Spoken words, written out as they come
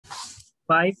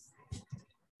5,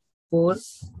 4,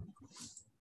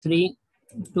 3,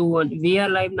 2, 1. We are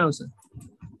live now, sir.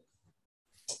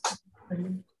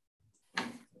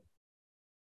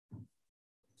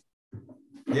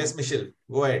 Yes, Michelle,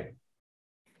 go ahead.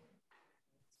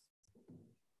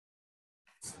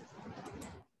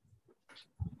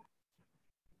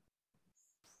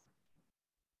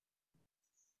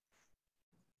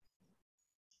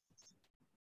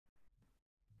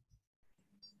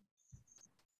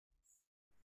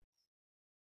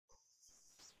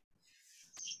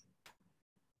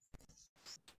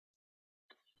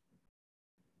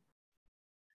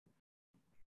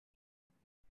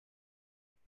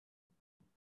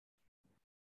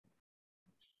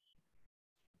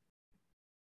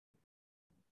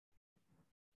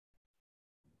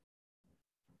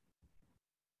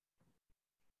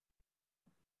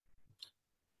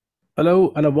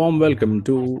 Hello and a warm welcome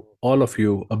to all of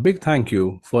you. A big thank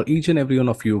you for each and every one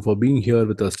of you for being here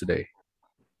with us today.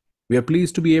 We are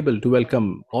pleased to be able to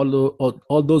welcome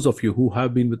all those of you who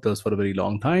have been with us for a very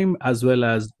long time, as well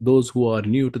as those who are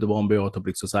new to the Bombay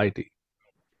Orthopedic Society.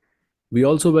 We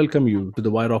also welcome you to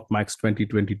the WIROC Max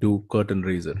 2022 Curtain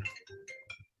Raiser.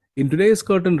 In today's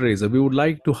Curtain Raiser, we would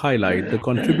like to highlight the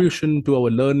contribution to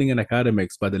our learning and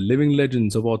academics by the living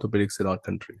legends of orthopedics in our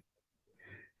country.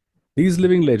 These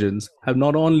living legends have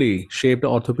not only shaped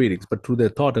orthopedics, but through their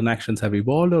thought and actions have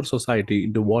evolved our society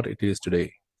into what it is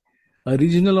today. A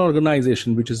regional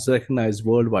organization which is recognized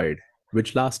worldwide,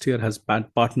 which last year has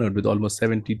partnered with almost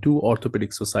 72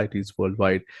 orthopedic societies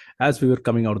worldwide as we were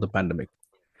coming out of the pandemic.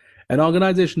 An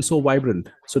organization so vibrant,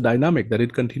 so dynamic that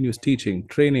it continues teaching,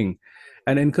 training,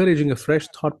 and encouraging a fresh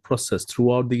thought process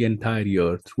throughout the entire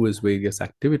year through its various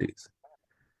activities.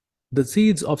 The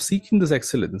seeds of seeking this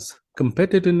excellence,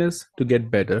 competitiveness to get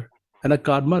better, and a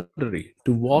camaraderie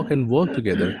to walk and work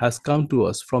together has come to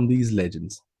us from these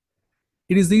legends.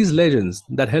 It is these legends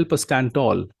that help us stand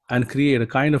tall and create a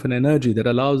kind of an energy that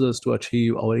allows us to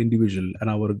achieve our individual and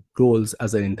our goals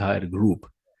as an entire group.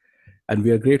 And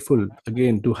we are grateful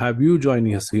again to have you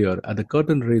joining us here at the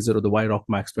Curtain Raiser of the WIROC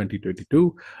Max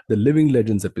 2022, the Living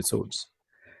Legends episodes.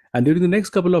 And during the next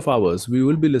couple of hours, we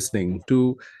will be listening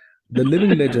to the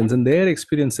living legends and their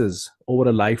experiences over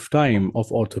a lifetime of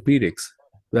orthopedics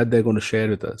that they're going to share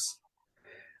with us.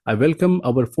 I welcome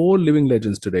our 4 living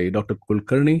legends today, Dr.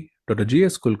 Kulkarni, Dr.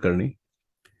 G.S. Kulkarni,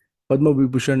 Padma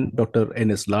Vibhushan Dr.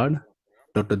 N.S. Laud,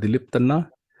 Dr. Dilip Tanna,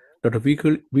 Dr.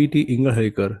 V.T.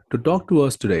 Ingalhalikar to talk to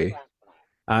us today.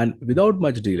 And without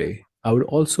much delay, I would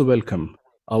also welcome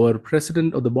our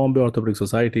President of the Bombay Orthopedic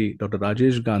Society, Dr.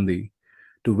 Rajesh Gandhi,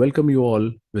 to welcome you all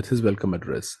with his welcome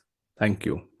address. Thank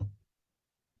you.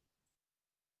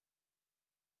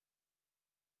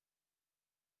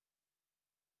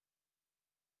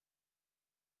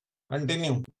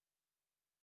 Continue.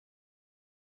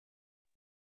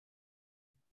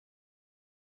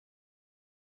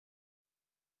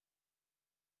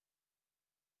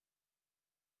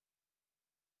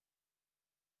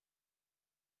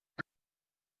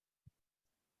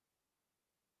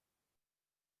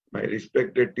 My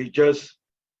respected teachers,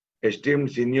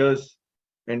 esteemed seniors,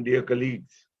 and dear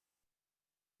colleagues,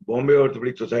 Bombay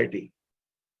Orthopedic Society,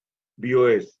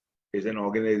 BOS, is an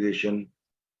organization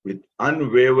with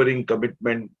unwavering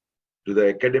commitment to the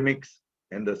academics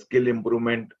and the skill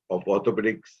improvement of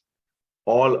orthopedics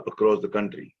all across the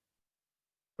country.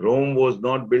 Rome was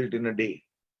not built in a day.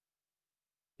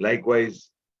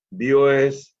 Likewise,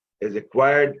 BOS has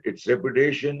acquired its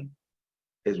reputation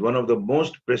as one of the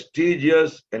most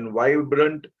prestigious and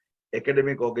vibrant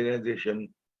academic organizations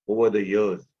over the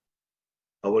years.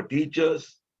 Our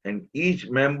teachers and each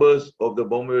members of the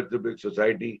Bombay Orthopedic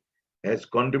Society has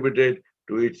contributed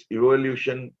to its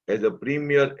evolution as a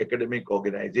premier academic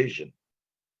organization.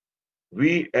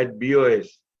 We at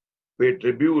BOS pay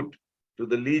tribute to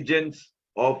the legends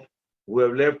of who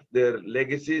have left their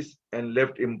legacies and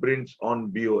left imprints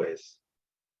on BOS.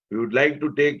 We would like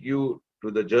to take you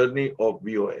to the journey of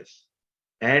BOS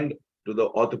and to the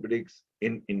orthopedics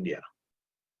in India.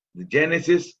 The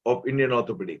genesis of Indian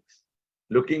orthopedics,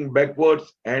 looking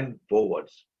backwards and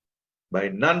forwards, by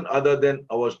none other than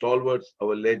our stalwarts,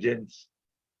 our legends,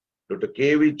 Dr.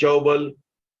 K.V. Chaubal,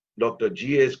 Dr.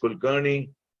 G.S. Kulkarni,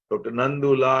 Dr.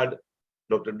 Nandu, Laud,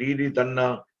 Dr. D.D.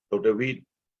 Tanna, Dr.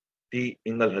 V.T.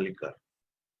 Ingalhalikar.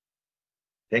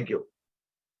 Thank you.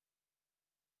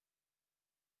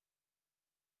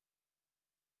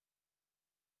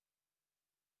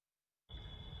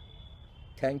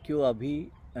 Thank you,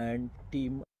 Abhi and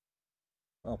team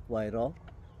of WIROC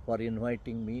for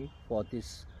inviting me for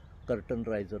this Curtain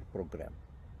Raiser program.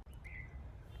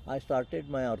 I started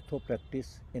my ortho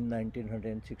practice in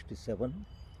 1967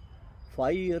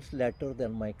 5 years later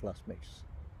than my classmates.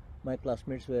 My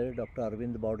classmates were Dr.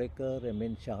 Arvind Baudekar,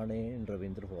 M.N. Shahane and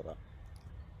Ravindra Hora.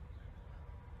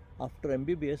 After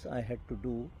MBBS, I had to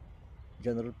do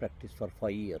general practice for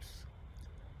 5 years.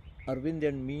 Arvind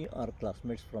and me are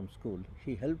classmates from school.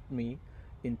 He helped me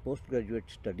in postgraduate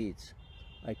studies.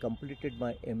 I completed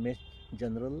my MS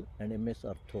General and MS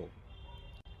Ortho.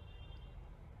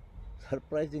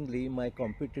 Surprisingly, my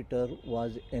competitor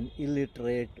was an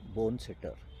illiterate bone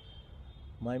setter.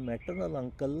 My maternal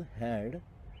uncle had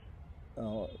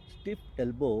stiff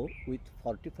elbow with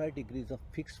 45 degrees of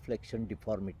fixed flexion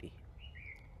deformity.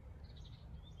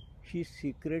 He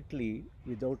secretly,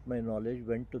 without my knowledge,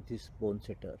 went to this bone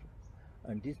setter,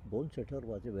 and this bone setter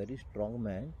was a very strong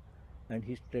man, and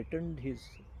he straightened his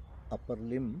upper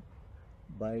limb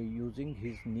by using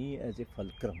his knee as a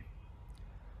fulcrum.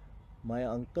 My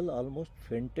uncle almost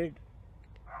fainted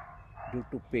due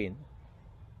to pain,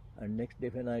 and next day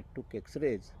when I took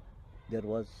x-rays, there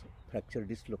was fracture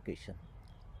dislocation.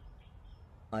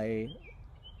 I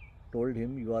told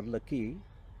him, you are lucky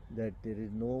that there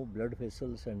is no blood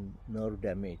vessels and nerve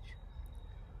damage.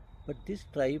 But this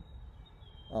tribe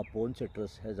of bone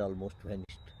setters has almost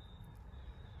vanished.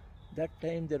 That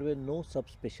time there were no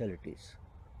subspecialties.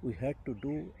 We had to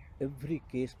do every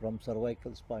case from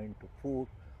cervical spine to foot,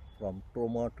 from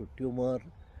trauma to tumor.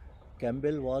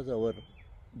 Campbell was our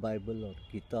Bible or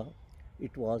Gita.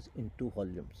 It was in 2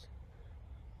 volumes.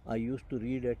 I used to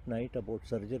read at night about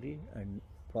surgery and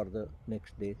for the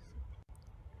next days.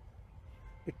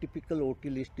 A typical OT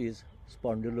list is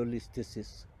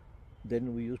spondylolisthesis.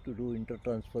 Then we used to do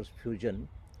intertransverse fusion,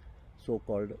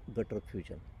 so-called gutter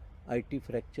fusion. IT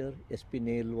fracture,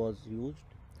 spinal was used.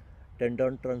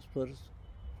 Tendon transfers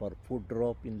for foot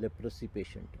drop in leprosy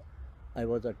patient. I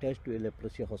was attached to a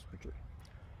leprosy hospital.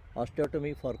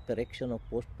 Osteotomy for correction of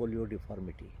post-polio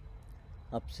deformity.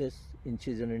 Abscess,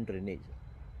 incision and drainage.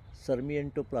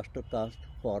 Sarmiento plaster cast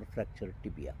for fractured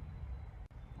tibia.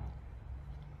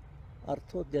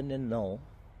 Ortho then and now,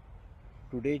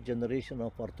 today's generation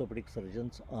of orthopedic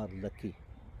surgeons are lucky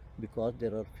because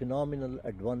there are phenomenal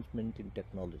advancement in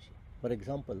technology. For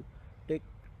example, take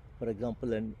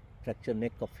an fracture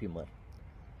neck of femur.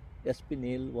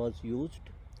 Spinal was used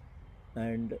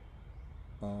and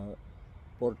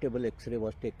portable X-ray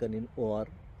was taken in OR.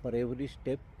 For every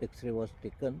step, X-ray was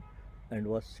taken and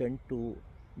was sent to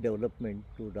development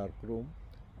to dark room.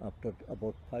 After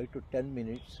about 5 to 10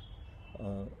 minutes,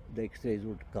 the X-rays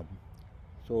would come.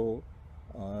 So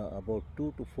about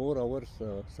 2 to 4 hours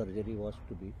surgery was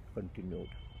to be continued.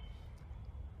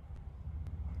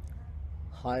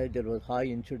 There was high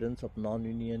incidence of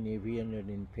non-union, avian and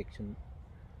infection.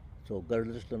 So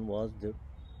Girdlestone was the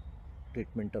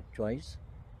treatment of choice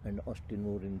and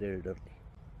Ostinur in the elderly.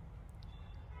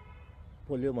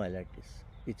 Poliomyelitis.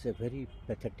 It's a very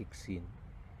pathetic scene.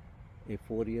 A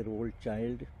 4-year-old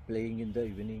child playing in the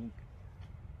evening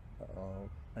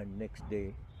and next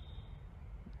day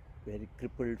very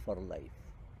crippled for life.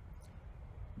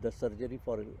 The surgery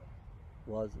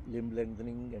was limb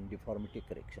lengthening and deformity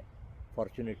correction.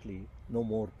 Fortunately, no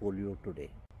more polio today.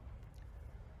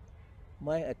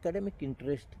 My academic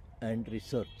interest and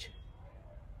research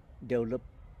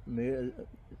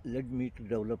led me to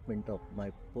development of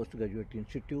my postgraduate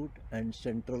institute and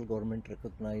central government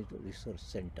recognized research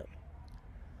center.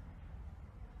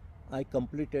 I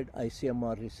completed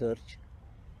ICMR research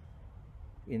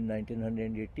in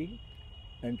 1980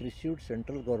 and received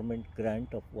central government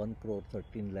grant of 1 crore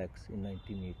 13 lakhs in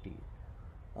 1980,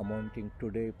 amounting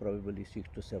today probably 6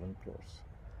 to 7 crores.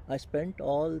 I spent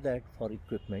all that for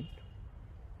equipment.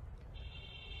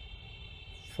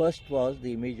 First was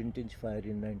the image intensifier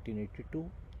in 1982,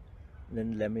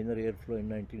 then laminar airflow in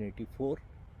 1984.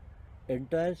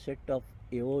 Entire set of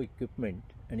AO equipment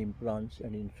and implants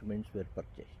and instruments were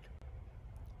purchased.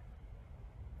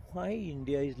 Why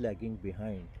India is lagging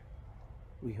behind?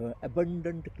 We have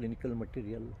abundant clinical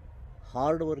material,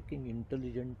 hard-working,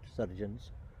 intelligent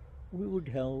surgeons. We would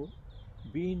have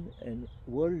been a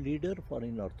world leader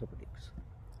in orthopedics.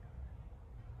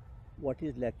 What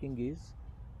is lacking is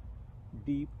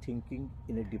deep thinking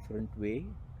in a different way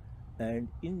and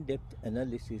in-depth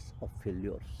analysis of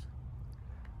failures.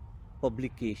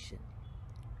 Publication.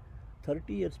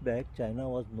 30 years back, China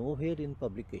was nowhere in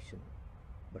publication,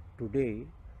 but today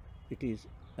it is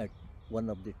at one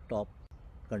of the top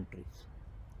countries.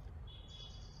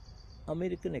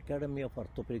 American Academy of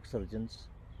Orthopedic Surgeons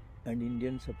and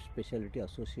Indian subspecialty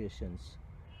associations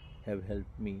have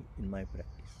helped me in my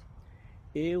practice.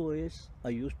 AOS, I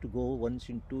used to go once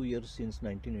in 2 years since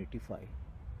 1985.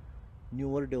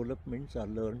 Newer developments are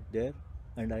learned there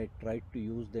and I tried to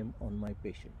use them on my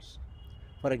patients.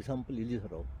 For example,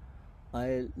 Ilizarov.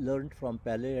 I learned from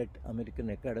Kale at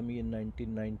American Academy in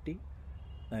 1990,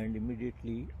 and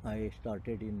immediately I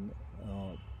started in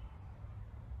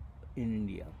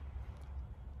India.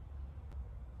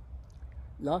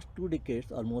 Last 2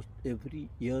 decades, almost every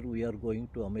year we are going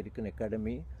to American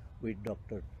Academy with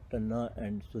Dr. Tanna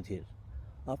and Sudhir.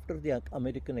 After the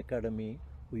American Academy,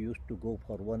 we used to go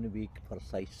for 1 week for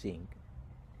sightseeing.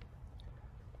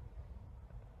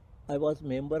 I was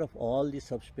member of all the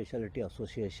subspecialty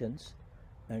associations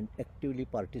and actively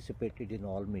participated in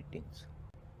all meetings.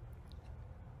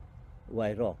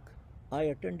 WIROC. I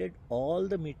attended all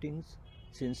the meetings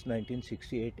since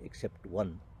 1968 except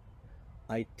one.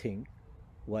 I think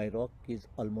WIROC is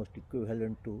almost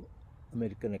equivalent to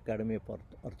American Academy of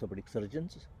Orthopedic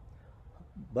Surgeons,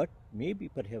 but maybe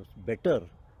perhaps better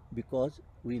because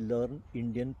we learn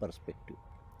Indian perspective.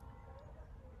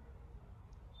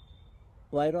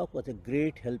 WIROC was a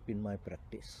great help in my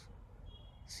practice.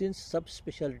 Since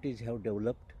subspecialties have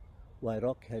developed,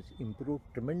 WIROC has improved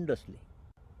tremendously.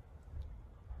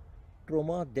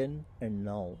 Trauma then and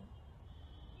now.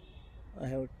 I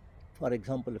have, for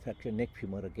example, fractured neck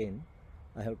femur again.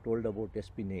 I have told about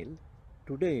Espinel.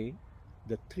 Today,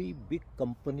 the 3 big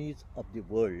companies of the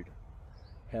world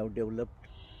have developed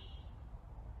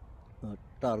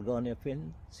Targon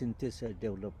FN, Synthes has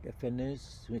developed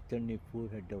FNS, Smith & Nephew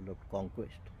had developed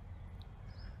Conquest.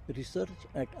 Research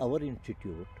at our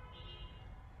institute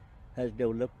has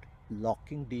developed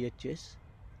locking DHS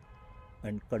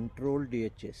and control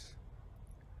DHS.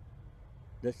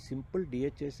 The simple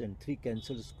DHS and 3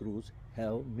 cancel screws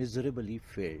have miserably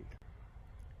failed.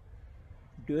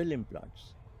 Dual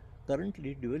implants.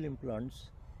 Currently, dual implants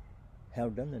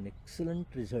have done an excellent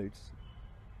results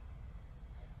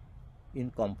in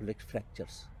complex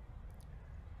fractures.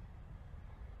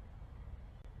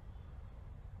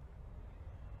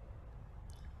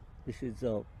 This is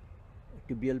a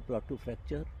tibial plateau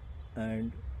fracture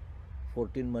and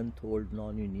 14-month-old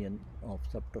non-union of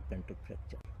subtrochanter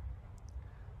fracture.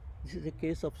 This is a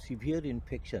case of severe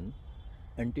infection.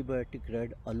 Antibiotic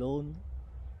rad alone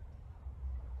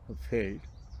failed.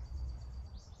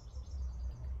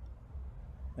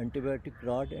 Antibiotic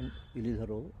rod and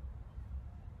Ilizarov,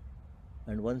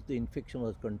 and once the infection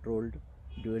was controlled,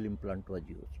 dual implant was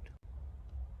used.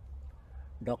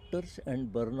 Doctors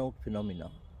and burnout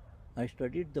phenomena. I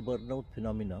studied the burnout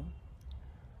phenomena.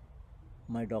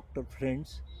 My doctor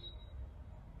friends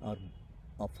are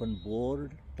often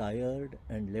bored, tired,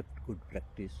 and left good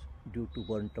practice due to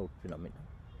burnt out phenomena.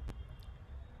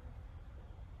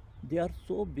 They are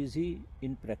so busy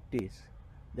in practice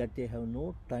that they have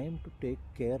no time to take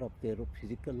care of their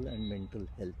physical and mental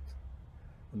health.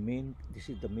 This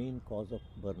is the main cause of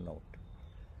burnout.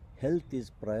 Health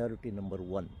is priority number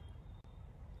 1.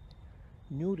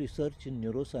 New research in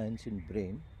neuroscience in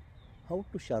brain, how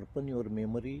to sharpen your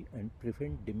memory and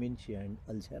prevent dementia and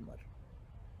Alzheimer.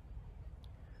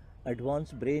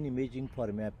 Advanced brain imaging for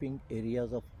mapping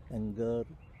areas of anger,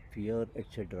 fear,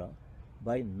 etc.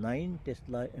 by 9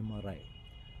 Tesla MRI.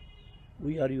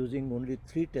 We are using only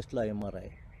 3 Tesla MRI.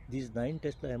 These 9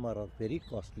 Tesla MRI are very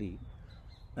costly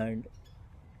and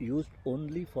used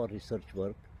only for research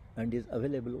work and is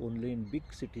available only in big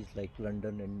cities like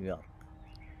London and New York.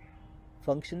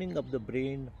 Functioning of the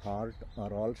brain, heart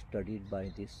are all studied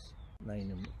by this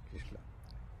 9 Tesla.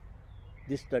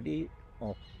 This study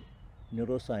of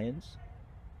neuroscience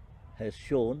has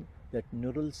shown that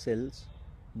neural cells,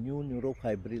 new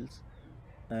neurofibrils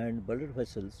and blood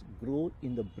vessels grow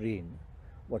in the brain,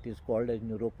 what is called as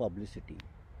neuroplasticity,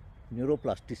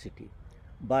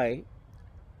 by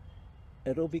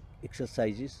aerobic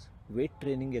exercises, weight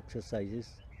training exercises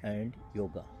and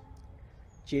yoga.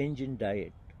 Change in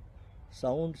diet.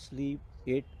 Sound sleep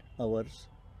 8 hours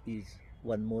is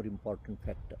one more important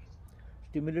factor.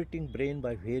 Stimulating brain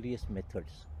by various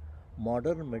methods.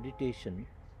 Modern meditation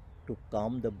to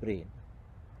calm the brain.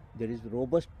 There is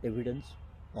robust evidence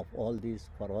of all these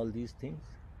for all these things,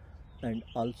 and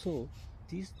also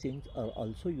these things are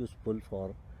also useful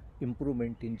for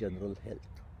improvement in general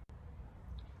health.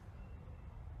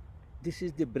 This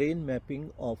is the brain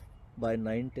mapping of by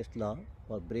 9 Tesla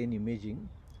for brain imaging.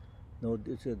 Now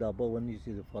this is the above one is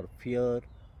for fear,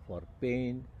 for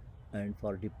pain and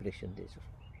for depression.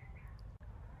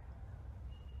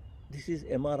 This is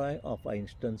MRI of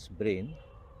Einstein's brain.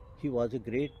 He was a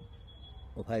great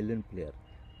violin player.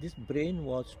 This brain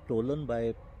was stolen by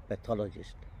a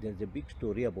pathologist. There is a big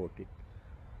story about it.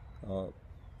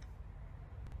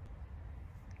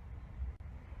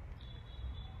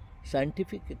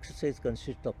 Scientific exercise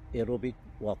consists of aerobic,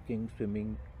 walking,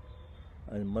 swimming,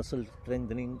 and muscle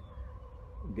strengthening,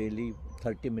 daily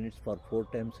 30 minutes for 4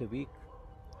 times a week,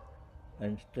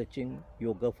 and stretching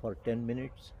yoga for 10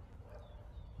 minutes,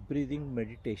 breathing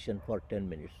meditation for 10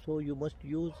 minutes. So you must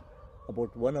use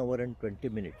about 1 hour and 20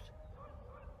 minutes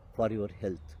for your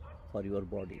health, for your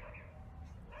body.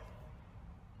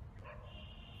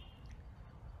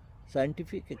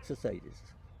 Scientific exercises.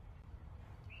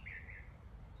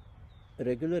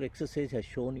 Regular exercise has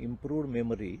shown improved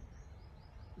memory,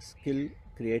 skill,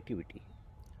 creativity,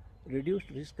 reduced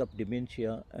risk of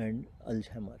dementia and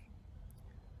Alzheimer.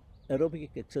 Aerobic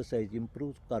exercise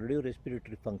improves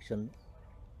cardiorespiratory function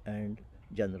and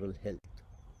general health.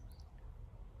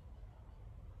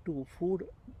 To food,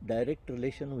 direct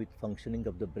relation with functioning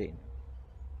of the brain.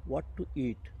 What to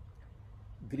eat?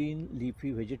 Green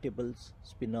leafy vegetables,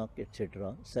 spinach,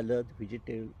 etc. Salad,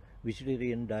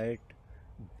 vegetarian diet.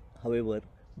 However,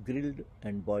 grilled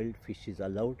and boiled fish is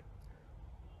allowed.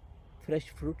 Fresh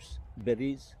fruits,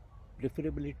 berries,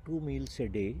 preferably 2 meals a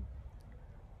day,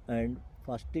 and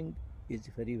fasting is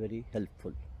very, very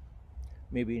helpful.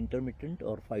 Maybe intermittent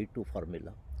or 5-2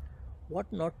 formula.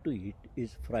 What not to eat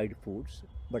is fried foods,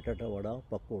 batata vada,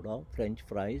 pakoda, French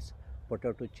fries,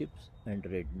 potato chips and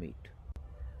red meat.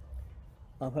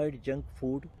 Avoid junk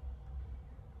food,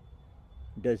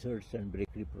 desserts and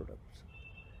bakery products.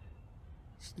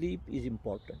 Sleep is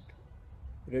important.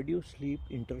 Reduced sleep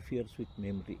interferes with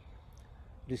memory.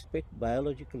 Respect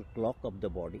biological clock of the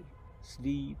body.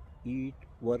 Sleep, eat,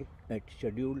 work at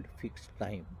scheduled fixed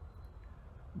time.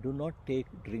 Do not take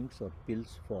drinks or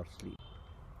pills for sleep.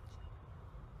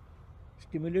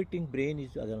 Stimulating brain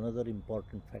is another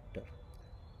important factor.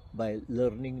 By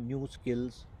learning new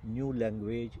skills, new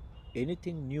language,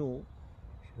 anything new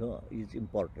is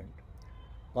important.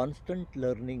 Constant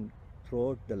learning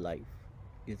throughout the life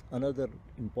is another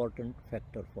important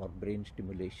factor for brain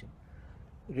stimulation.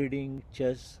 Reading,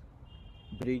 chess,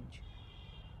 bridge.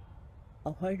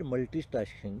 Avoid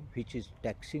multitasking, which is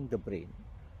taxing the brain.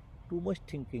 Too much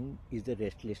thinking is a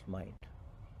restless mind.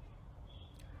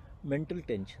 Mental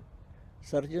tension.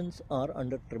 Surgeons are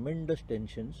under tremendous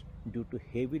tensions due to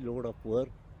heavy load of work,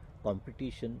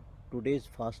 competition, today's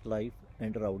fast life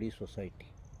and rowdy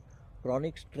society.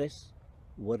 Chronic stress,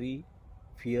 worry,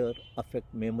 fear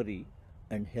affect memory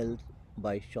and health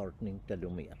by shortening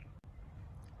telomere.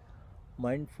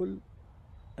 Mindful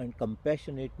and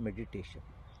compassionate meditation.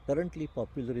 Currently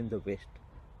popular in the West.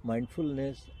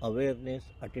 Mindfulness, awareness,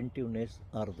 attentiveness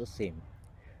are the same.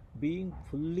 Being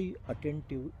fully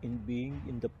attentive in being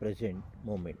in the present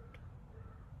moment.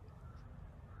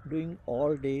 Doing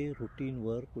all day routine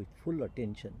work with full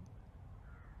attention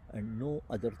and no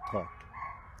other thought.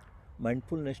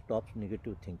 Mindfulness stops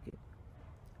negative thinking.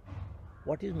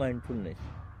 What is mindfulness?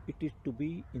 It is to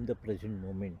be in the present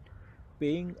moment,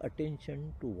 paying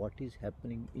attention to what is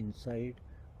happening inside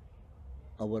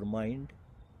our mind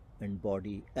and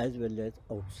body as well as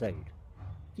outside.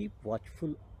 Keep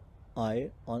watchful eye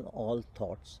on all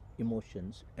thoughts,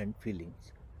 emotions and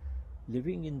feelings.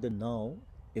 Living in the now,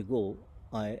 ego,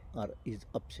 I is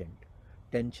absent.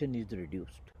 Tension is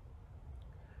reduced.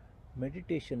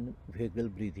 Meditation, vagal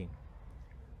breathing.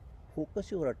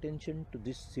 Focus your attention to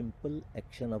this simple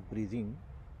action of breathing,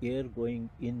 air going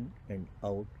in and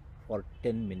out for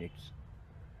 10 minutes.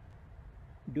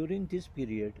 During this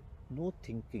period, no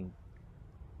thinking,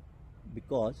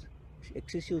 because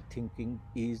excessive thinking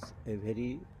is a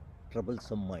very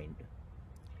troublesome mind.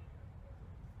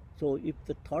 So if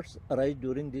the thoughts arise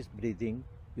during this breathing,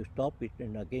 you stop it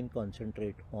and again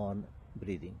concentrate on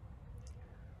breathing.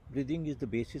 Breathing is the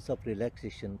basis of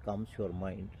relaxation, calms your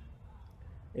mind.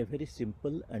 A very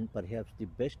simple and perhaps the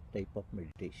best type of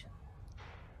meditation.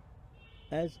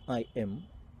 As I am,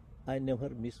 I never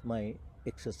miss my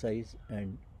exercise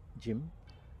and gym,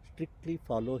 strictly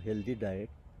follow healthy diet.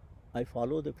 I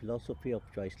follow the philosophy of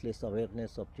choiceless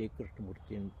awareness of J.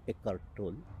 Krishnamurti and Eckhart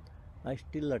Tolle. I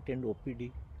still attend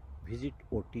OPD, visit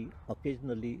OT,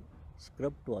 occasionally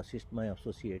scrub to assist my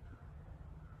associate,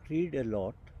 read a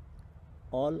lot.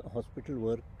 All hospital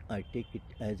work, I take it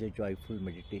as a joyful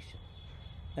meditation.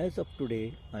 As of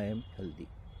today, I am healthy.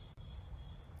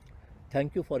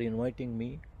 Thank you for inviting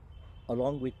me,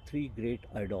 along with 3 great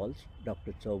idols,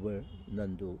 Dr. Chaubal,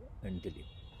 Nandu and Dilip.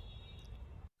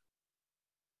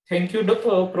 Thank you,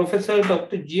 Professor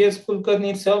Dr. G.S.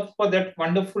 Kulkarni, sir, for that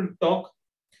wonderful talk.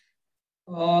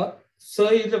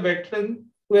 Sir is a veteran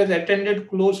who has attended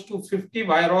close to 50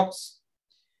 WIROCs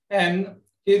and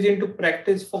is into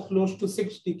practice for close to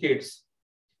 6 decades.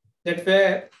 That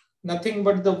were nothing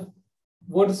but the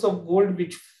words of gold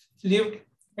which lived,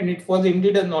 and it was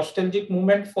indeed a nostalgic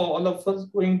moment for all of us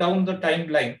going down the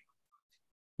timeline.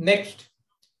 Next,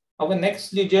 our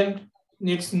next legend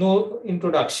needs no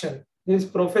introduction. His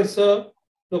Professor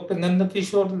Dr.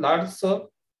 Nandu Laud sir,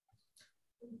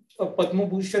 a Padma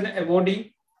Bhushan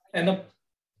awardee and a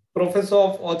professor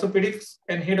of orthopedics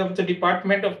and head of the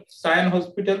department of Sion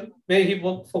Hospital, where he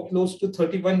worked for close to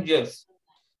 31 years.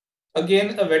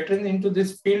 Again, a veteran into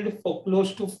this field for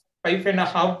close to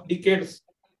 5.5 decades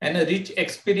and a rich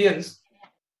experience.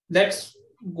 Let's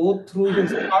go through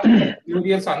his past of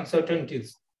glorious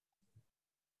uncertainties.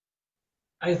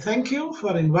 I thank you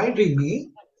for inviting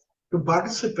me to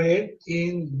participate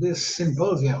in this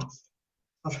symposium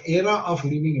of Era of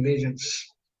Living Legends.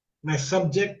 My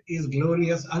subject is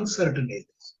glorious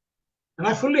uncertainties. And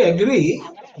I fully agree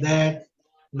that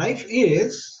life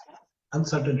is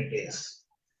uncertainties.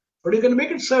 But you can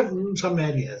make it certain in some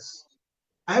areas.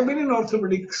 I have been in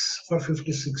orthopedics for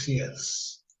 56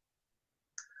 years.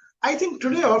 I think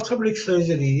today orthopedic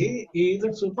surgery is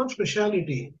a super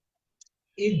specialty.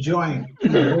 Each joint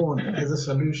is bone as a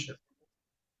solution,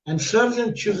 and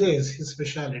surgeon chooses his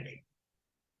specialty.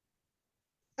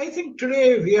 I think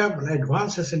today we have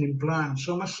advances in implants,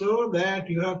 so much so that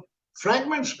you have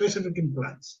fragment-specific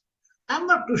implants. I'm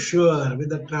not too sure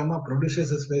whether trauma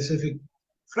produces a specific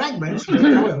fragments, but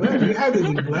however, we have these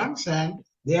implants and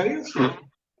they are useful.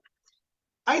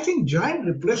 I think joint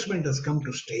replacement has come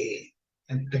to stay,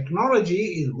 and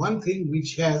technology is one thing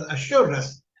which has assured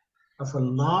us of a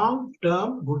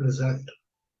long-term good result.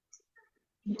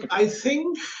 I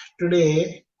think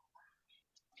today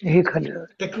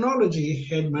technology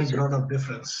had made a lot of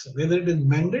difference. Whether it is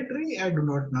mandatory, I do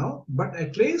not know, but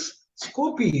at least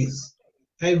scopies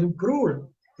have improved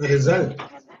the result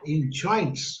in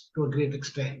joints to a great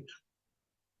extent.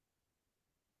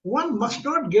 One must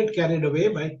not get carried away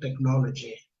by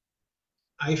technology.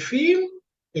 I feel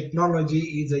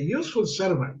technology is a useful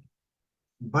servant,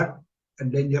 but a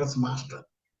dangerous master.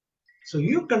 So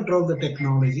you control the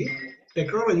technology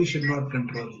should not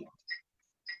control you.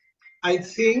 I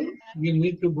think we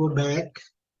need to go back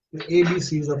to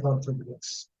ABCs of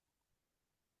orthopedics.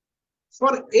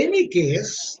 For any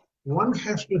case, one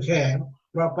has to have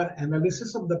proper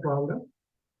analysis of the problem.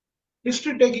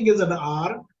 History taking is an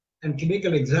art, and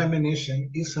clinical examination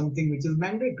is something which is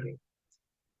mandatory,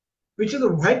 which is a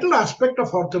vital aspect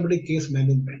of orthopedic case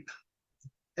management.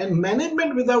 And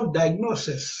management without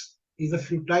diagnosis is a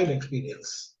futile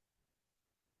experience.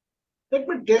 Let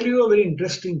me tell you a very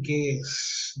interesting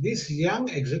case. This young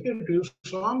executive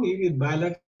saw me with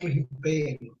bilateral hip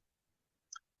pain.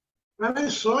 When I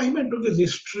saw him and took his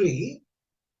history,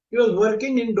 he was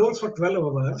working indoors for 12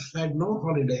 hours, had no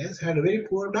holidays, had a very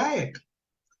poor diet.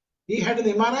 He had an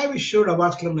MRI which showed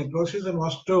avascular necrosis and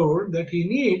was told that he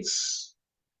needs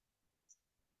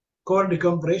core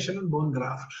decompression and bone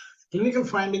graft. Clinical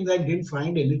findings, I didn't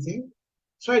find anything.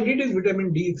 So I did his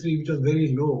vitamin D3, which was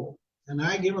very low. And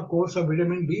I gave a course of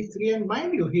vitamin D3, and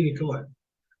mind you, he recovered.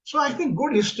 So I think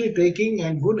good history taking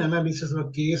and good analysis of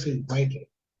a case is vital.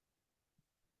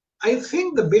 I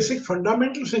think the basic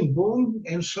fundamentals in bone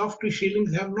and soft tissue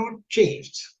healings have not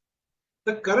changed.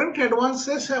 The current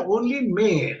advances have only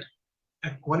made a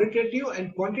qualitative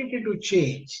and quantitative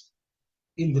change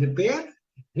in repair,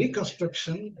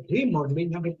 reconstruction,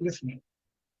 remodeling, and replacement.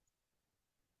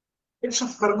 It's a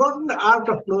forgotten art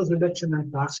of close reduction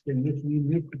and casting which we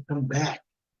need to come back.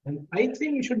 And I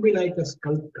think we should be like a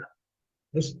sculptor.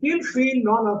 I still feel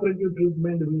non-operative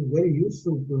treatment is very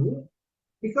useful too,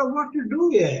 because what you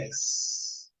do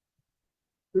is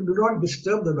you do not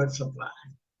disturb the blood supply.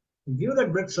 You give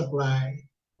that blood supply,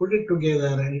 put it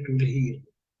together, and it will heal.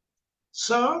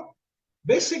 So,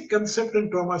 basic concept in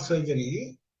trauma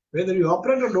surgery, whether you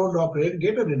operate or don't operate,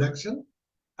 get a reduction,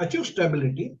 achieve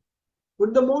stability,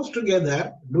 put the bones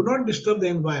together, do not disturb the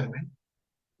environment,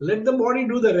 let the body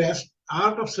do the rest,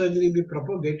 art of surgery be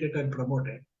propagated and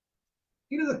promoted.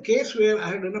 Here is a case where I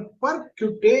had done a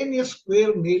percutaneous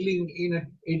square nailing in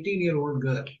an 18-year-old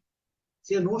girl.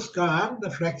 She has no scar,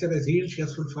 the fracture has healed, she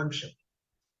has full function.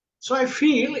 So I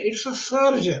feel it's a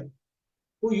surgeon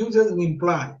who uses an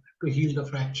implant to heal the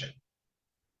fracture.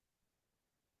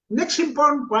 Next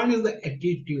important point is the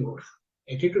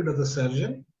attitude of the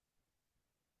surgeon.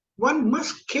 One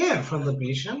must care for the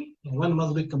patient, one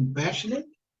must be compassionate,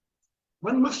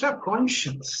 one must have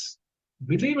conscience,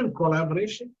 believe in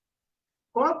collaboration.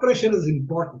 Cooperation is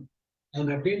important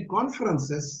and attend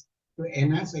conferences to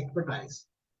enhance expertise.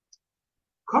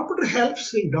 Computer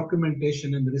helps in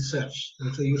documentation and research.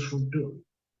 It's a useful tool.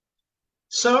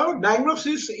 So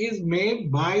diagnosis is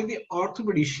made by the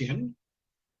orthopedician.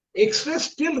 X-ray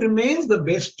still remains the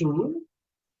best tool.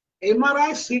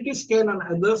 MRI, CT scan and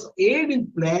others aid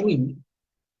in planning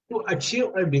to achieve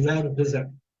a desired result.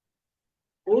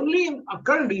 Only in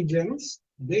occult regions,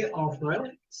 they offer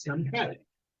some help.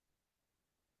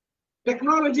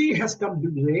 Technology has come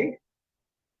big way.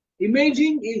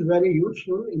 Imaging is very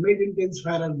useful. Image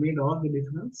intensifier has made all the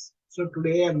difference. So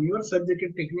today, newer surgical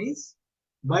techniques,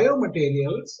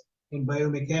 biomaterials, and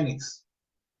biomechanics.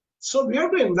 So we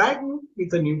have to enlighten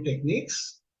with the new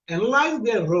techniques, analyze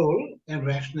their role and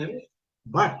rationale,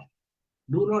 but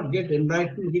do not get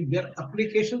enlightened with their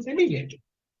applications immediately,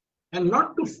 and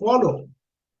not to follow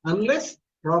unless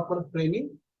proper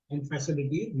training and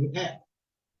facilities you have.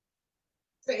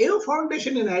 The AO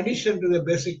Foundation, in addition to the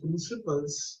basic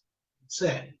principles,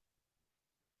 said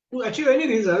to achieve any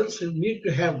results, you need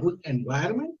to have good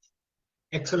environment,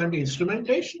 excellent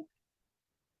instrumentation,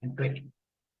 and training.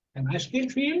 And I still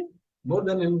feel more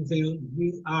than anything,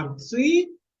 these are three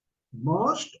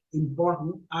most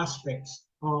important aspects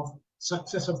of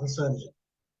success of a surgeon.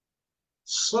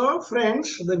 So,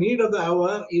 friends, the need of the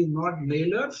hour is not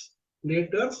nailers,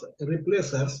 platers,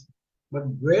 replacers, but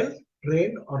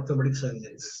well-trained orthopedic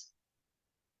surgeons.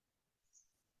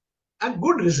 A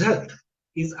good result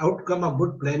is outcome of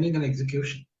good planning and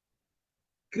execution.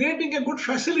 Creating a good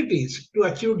facilities to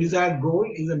achieve desired goal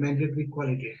is a mandatory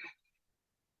quality.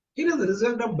 Here is the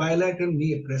result of bilateral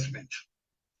knee replacement.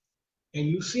 And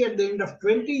you see at the end of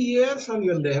 20 years on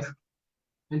your left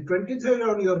and 23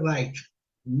 on your right,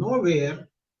 no wear,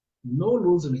 no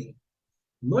loosening,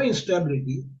 no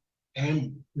instability,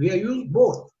 and we have used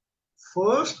both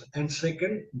first and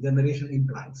second generation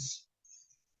implants.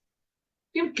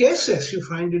 In cases you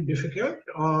find it difficult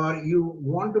or you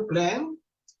want to plan,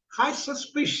 high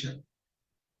suspicion.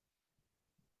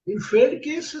 In failed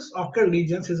cases, occult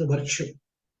lesions is a virtue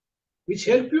which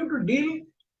help you to deal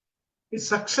with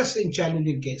success in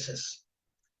challenging cases.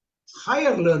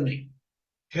 Higher learning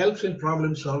helps in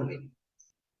problem solving.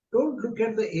 Don't look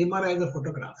at the MRI as a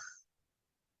photograph.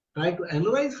 Try to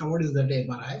analyze how it is that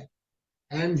MRI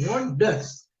and what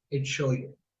does it show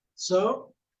you.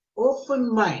 So,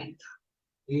 open mind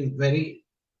is very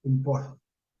important.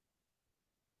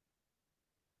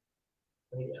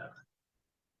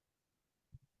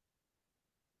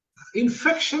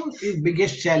 Infection is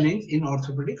biggest challenge in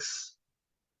orthopedics.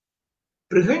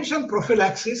 Prevention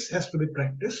prophylaxis has to be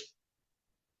practiced.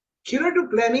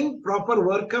 Curative planning, proper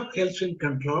workup helps in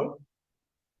control.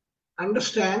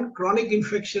 Understand chronic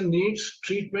infection needs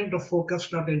treatment of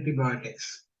focus, not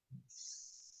antibiotics.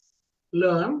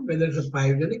 Learn whether it's a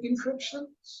pyogenic infection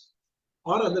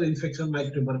or other infection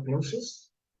like tuberculosis,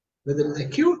 whether it's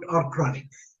acute or chronic.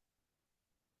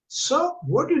 So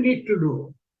what you need to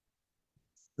do,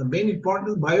 the main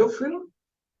important biofilm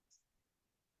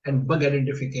and bug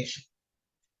identification.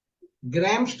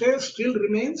 Gram stain still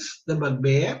remains the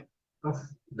bugbear of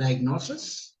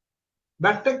diagnosis.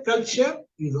 Bacterial culture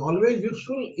is always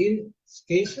useful in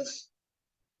cases,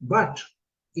 but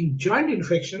in joint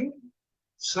infection,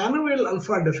 synovial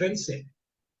alpha defensive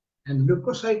and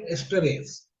leukocyte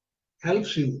esterase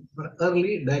helps you for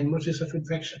early diagnosis of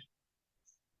infection.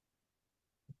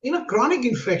 In a chronic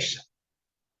infection,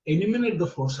 eliminate the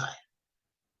foci,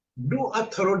 do a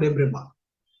thorough debridement,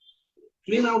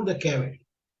 clean out the cavity.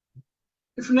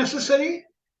 If necessary,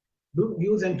 do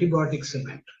use antibiotic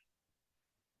cement.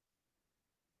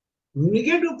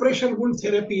 Negative pressure wound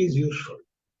therapy is useful.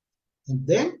 And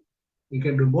then you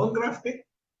can do bone grafting.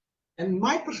 And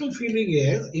my personal feeling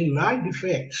is, in large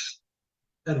defects,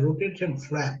 a rotation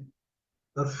flap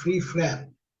or free flap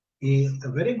is a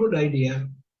very good idea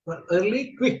for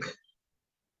early, quick,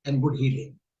 and good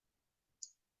healing.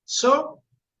 So,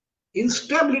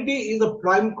 instability is the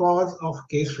prime cause of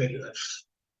case failures.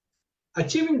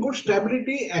 Achieving good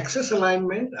stability, axis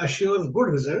alignment assures good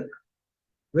result,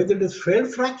 whether it is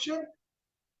failed fracture,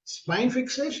 spine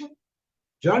fixation,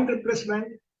 joint replacement,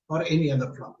 or any other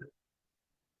problem.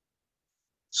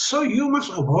 So you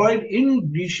must avoid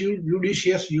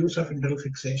injudicious use of internal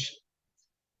fixation.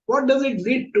 What does it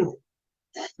lead to?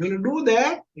 When you do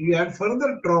that, you add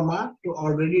further trauma to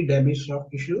already damaged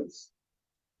soft tissues.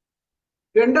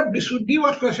 You end up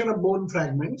devasculation of bone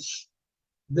fragments.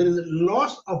 There is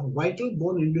loss of vital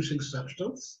bone-inducing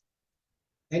substance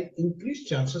and increased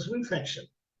chances of infection.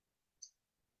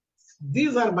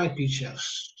 These are my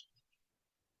teachers.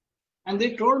 And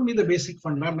they told me the basic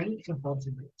fundamentals of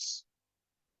orthopedics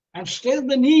and stressed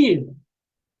the need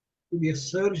to be a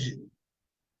surgeon,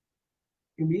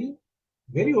 to be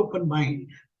very open-minded,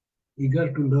 eager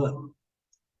to learn.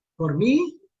 For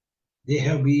me, they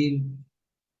have been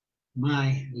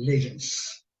my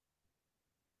legends.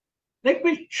 Let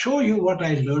me show you what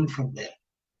I learned from them.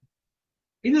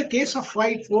 In the case of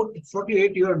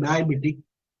 48-year-old diabetic,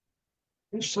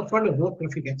 he suffered a road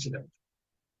traffic accident.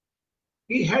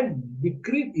 He had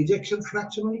decreased ejection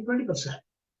fraction only 20%.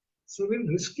 so very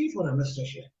risky for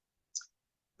anesthesia.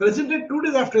 Presented 2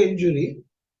 days after injury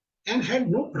and had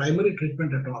no primary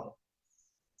treatment at all.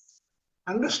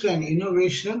 Understand,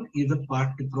 innovation is a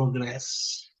part to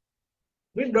progress.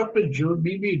 With Dr.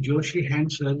 B.B. Joshi,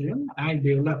 hand surgeon, I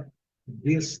developed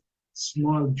this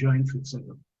small joint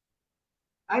fixator.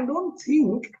 I don't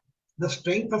think the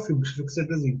strength of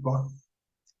fixator is important.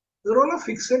 The role of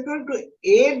fixator to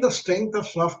aid the strength of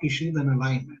soft tissues and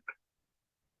alignment.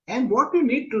 And what you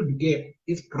need to get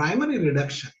is primary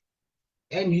reduction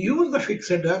and use the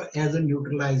fixator as a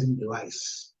neutralizing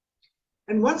device.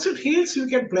 And once it heals, you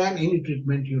can plan any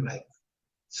treatment you like.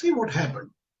 See what happened.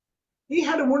 He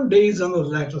had 1 days on the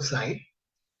lateral side.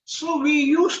 So we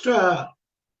used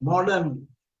modern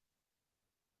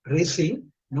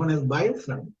dressing known as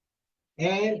biofilm.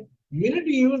 And minute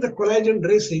you use the collagen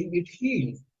dressing, it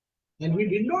healed. And we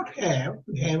did not have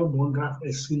to have a bone graft,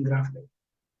 a skin grafting.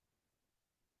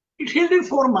 It healed in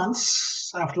 4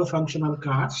 months after the functional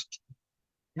cast.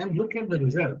 And look at the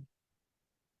result.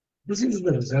 This is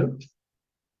the result.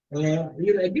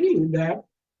 You'll agree that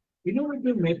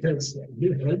innovative methods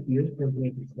will help you for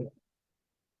great effect.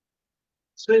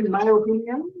 So in my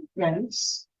opinion,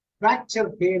 friends, fracture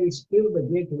care is still the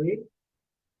gateway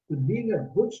to being a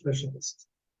good specialist.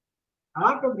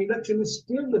 Art of reduction is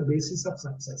still the basis of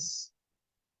success.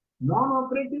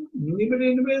 Non-operative,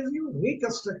 minimally invasive,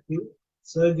 reconstructive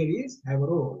surgeries have a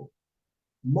role.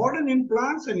 Modern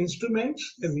implants and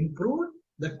instruments have improved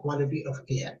the quality of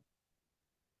care.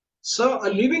 So a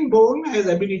living bone has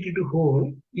ability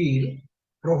to heal,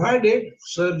 provided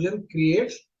surgeon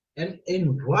creates an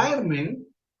environment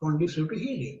conducive to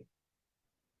healing.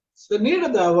 So the need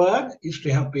of the hour is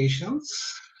to have patience,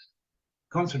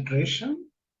 concentration,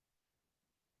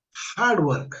 hard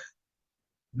work,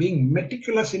 being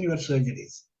meticulous in your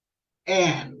surgeries,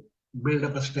 and build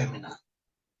up a stamina.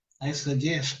 I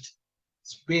suggest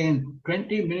spend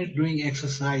 20 minutes doing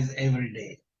exercise every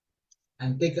day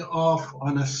and take off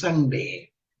on a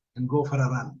Sunday and go for a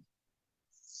run.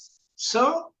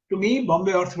 So to me,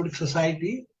 Bombay Orthopedic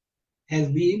Society has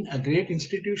been a great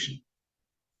institution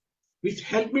which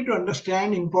helped me to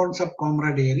understand the importance of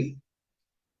camaraderie,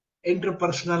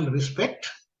 interpersonal respect,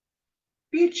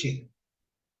 teaching,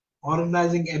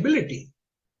 organizing ability,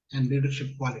 and leadership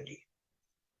quality.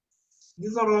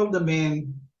 These are all the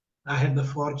men I had the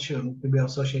fortune to be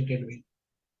associated with.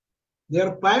 They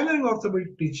are pioneering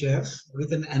orthopedic teachers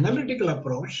with an analytical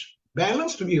approach,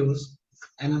 balanced views,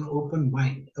 and an open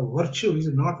mind. A virtue is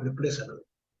not replaceable.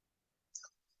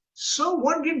 So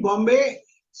what did Bombay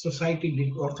Society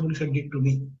did, Orthopedics did to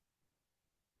me?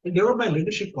 It developed my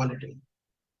leadership quality.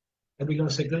 I became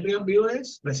Secretary of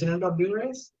BOS, President of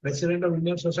BOS, President of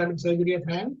Indian Society of Surgery of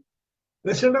Hand,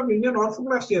 President of Indian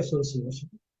Orthoplasty Association,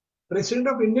 President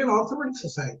of Indian Orthopedic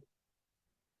Society.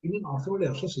 Indian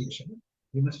Orthopedic Association,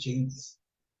 we must change this.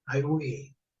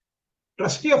 IOA.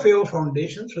 Trustee of AO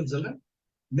Foundation, Switzerland.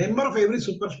 Member of every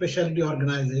super specialty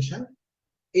organization.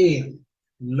 Aim.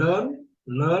 Learn,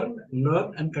 learn,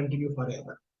 learn, and continue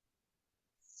forever.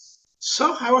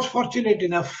 So I was fortunate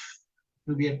enough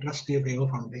to be a trustee of AO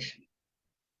Foundation.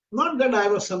 Not that I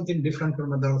was something different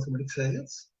from other orthopedic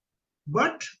surgeons,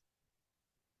 but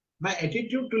my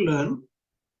attitude to learn,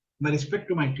 my respect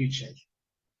to my teachers,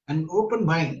 an open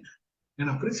mind and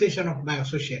appreciation of my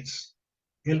associates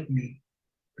helped me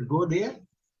to go there.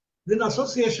 Then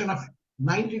association of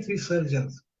 93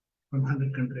 surgeons from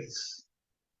 100 countries.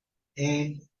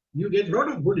 And you get a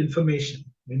lot of good information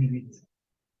when you meet them.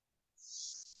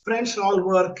 Friends, all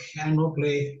work and no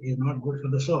play is not good for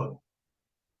the soul.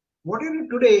 What you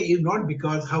do today is not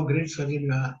because how great surgeon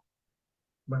you are,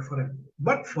 but for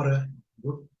a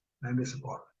good family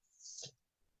support.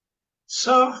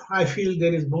 So I feel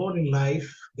there is more in life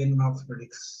than in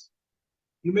orthopedics.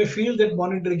 You may feel that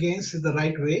monetary gains is the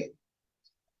right way.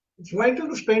 It's vital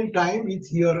to spend time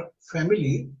with your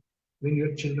family when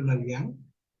your children are young.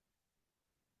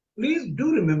 Please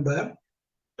do remember,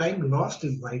 time lost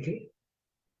is vital.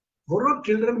 Grown-up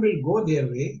children will go their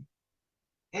way,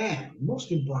 and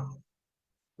most important,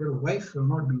 your wife will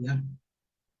not be young.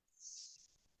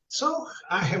 So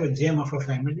I have a gem of a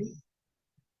family,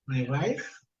 my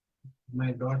wife,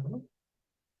 my daughter,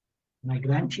 my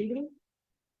grandchildren,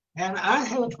 and I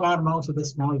have a farmhouse with a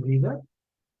small river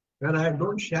where I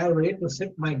don't shy away to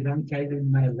sit my grandchild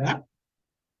in my lap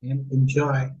and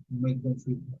enjoy and make them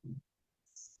feel happy.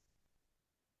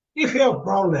 If you have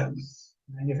problems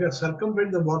and if you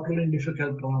circumvent the bottling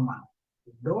difficult trauma,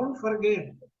 don't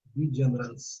forget the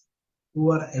generals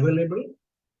who are available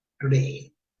today.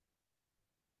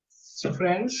 So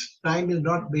friends, time is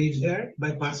not measured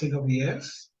by passing of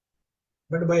years,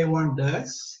 but by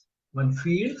wonders one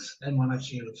feels and one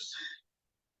achieves.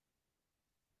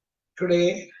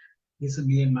 Today is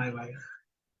me and my wife.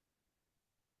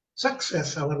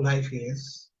 Success, our life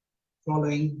is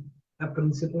following a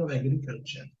principle of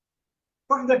agriculture.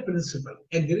 What is that principle?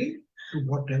 Agree to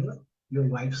whatever your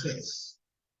wife says.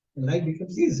 Life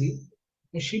becomes easy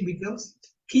and she becomes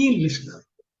keen listener.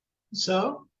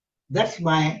 So that's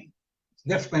my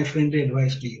friendly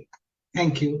advice to you.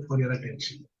 Thank you for your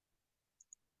attention.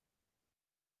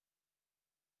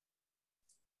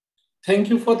 Thank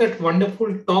you for that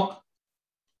wonderful talk.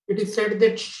 It is said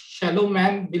that shallow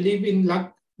men believe in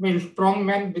luck, while strong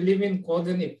men believe in cause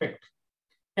and effect.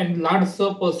 And Laud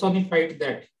sir personified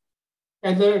that.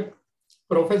 As a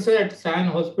professor at Sion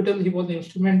Hospital, he was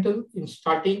instrumental in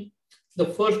starting the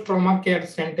first trauma care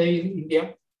center in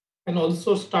India and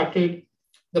also started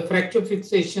the fracture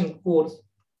fixation course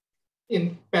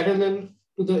in parallel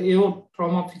to the AO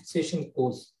trauma fixation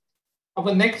course.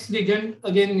 Our next legend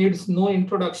again needs no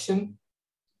introduction.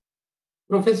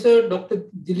 Professor Dr.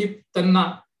 Dilip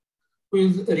Tanna, who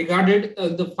is regarded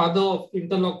as the father of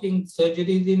interlocking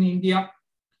surgeries in India,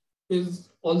 is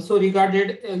also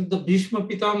regarded as the Bhishma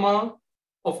Pitama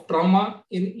of trauma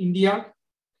in India.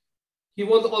 He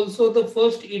was also the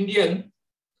first Indian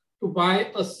to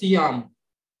buy a C-arm.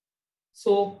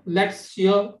 So let's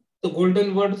hear the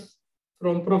golden words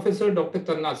from Professor Dr.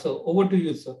 Tanna, sir. Over to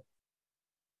you, sir.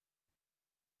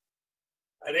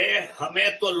 अरे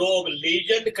हमें तो लोग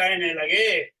legend कहने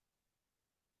लगे,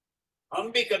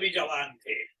 हम भी कभी जवान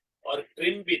थे और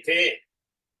ट्रिम भी थे.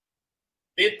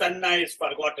 The Tanna is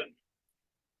forgotten.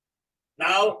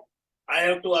 Now I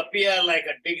have to appear like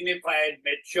a dignified,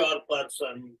 mature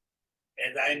person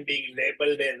as I am being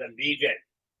labeled as a legend.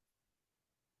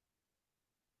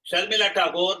 Sharmila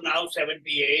Tagore, now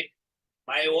 78,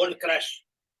 my old crush,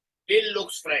 still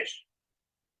looks fresh.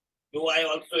 Do I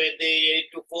also at the age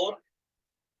 84?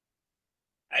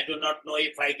 I do not know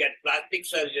if I get plastic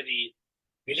surgery.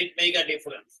 Will it make a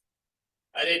difference?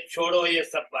 अरे छोड़ो ये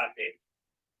सब बातें.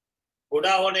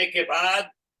 बूढ़ा होने के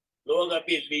बाद लोग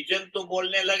अभी लीजन तो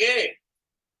बोलने लगे.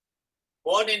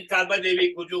 Born in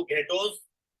Kalbadevi Guju ghettos,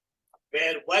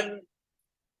 where when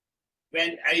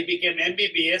I became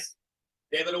MBBS,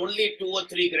 there were only 2 or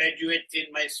 3 graduates in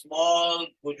my small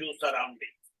Guju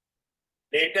surroundings.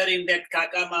 Later in that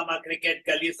Kaka Mama cricket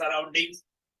gully surroundings,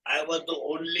 I was the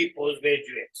only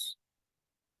postgraduates.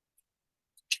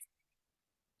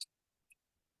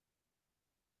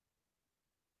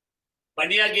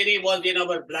 Paniyagiri was in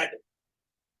our blood.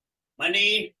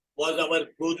 Money was our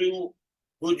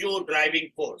Guju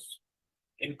driving force.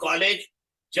 In college,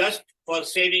 just for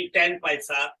saving 10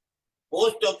 paisa,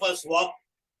 most of us walked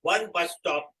 1 bus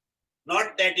stop,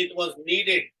 not that it was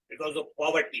needed because of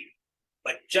poverty,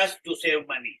 but just to save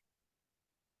money.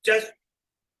 Just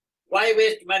why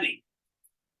waste money?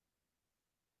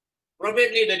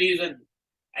 Probably the reason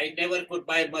I never could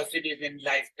buy Mercedes in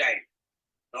lifetime,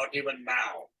 not even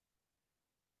now.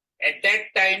 At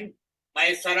that time,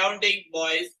 my surrounding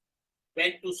boys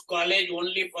went to college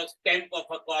only for stamp of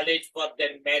a college for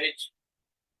their marriage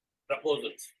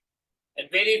proposals. And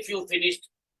very few finished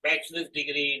bachelor's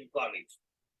degree in college.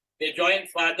 They joined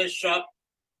father's shop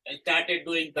and started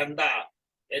doing dhanda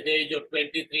at the age of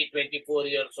 23, 24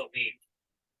 years of age.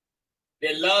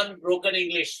 They learned broken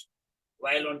English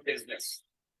while on business.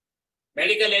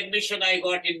 Medical admission I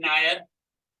got in Nair.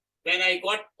 When I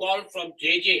got called from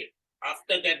JJ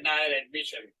after that Nair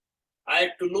admission, I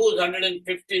had to lose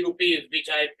 150 rupees which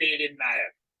I had paid in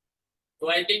Nair.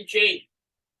 So I didn't change.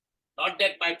 Not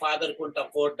that my father couldn't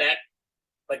afford that,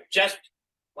 but just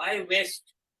why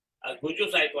waste a Guju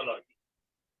psychology?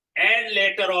 And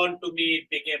later on to me, it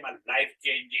became a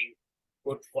life-changing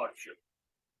good fortune.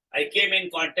 I came in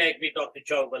contact with Dr.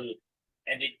 Chaubal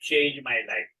and it changed my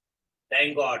life.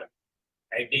 Thank God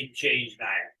I didn't change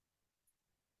Nair.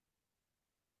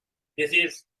 This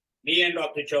is me and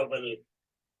Dr. Chaubal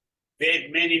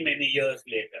many, many years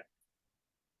later.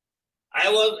 I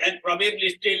was and probably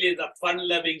still is a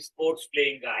fun-loving sports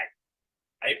playing guy.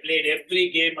 I played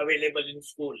every game available in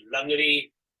school.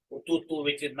 Langri, Ututu,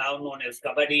 which is now known as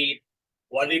Kabaddi,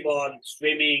 volleyball,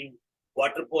 swimming,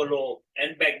 water polo,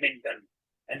 and badminton,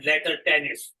 and later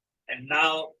tennis. And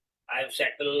now I've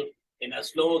settled in a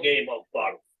slow game of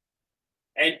golf.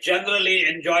 And generally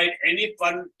enjoyed any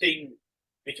fun thing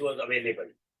which was available.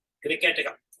 Cricket,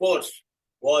 of course,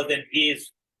 was and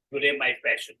is today my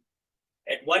passion.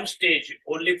 At one stage,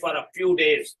 only for a few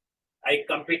days, I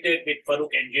competed with Farooq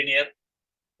Engineer,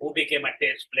 who became a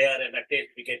test player and a test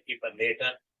wicketkeeper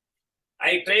later.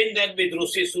 I trained then with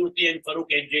Rusi Surti and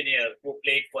Farooq Engineer, who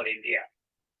played for India.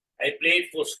 I played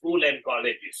for school and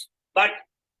colleges. But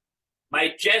My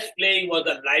chess playing was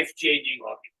a life-changing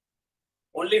hobby.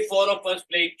 Only 4 of us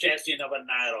played chess in our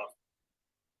Nair.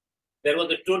 There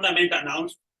was a tournament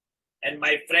announced, and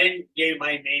my friend gave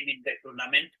my name in the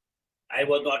tournament. I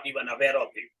was not even aware of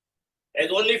it. As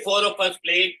only 4 of us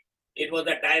played, it was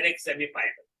a direct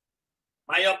semi-final.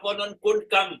 My opponent couldn't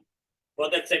come for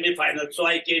that semi-final, so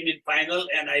I came in final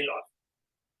and I lost.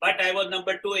 But I was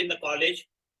number 2 in the college,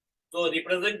 so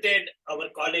represented our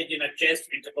college in a chess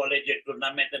intercollegiate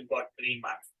tournament and got 3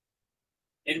 marks.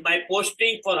 In my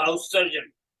posting for house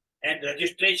surgeon and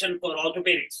registration for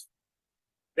orthopedics,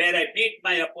 where I beat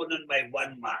my opponent by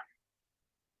 1 mark.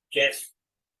 Chess,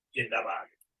 Jindabad.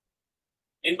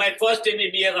 In my first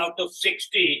MBBS out of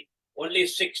 60, only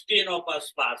 16 of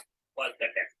us passed first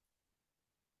attempt.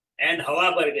 And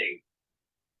Hawa bar gayi.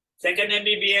 Second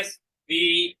MBBS,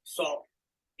 we saw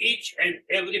each and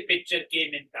every picture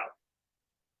came in town.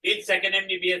 In second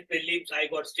MBBS prelims, I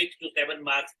got 6 to 7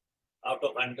 marks out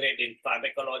of 100 in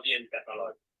pharmacology and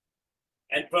pathology.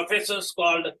 And professors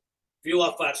called few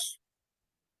of us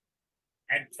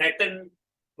and threatened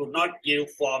to not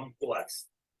give form to us.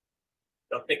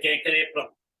 Dr. Kale,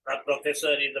 our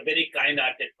professor, is a very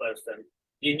kind-hearted person.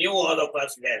 He knew all of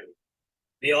us well.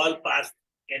 We all passed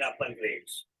in upper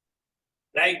grades.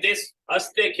 Like this,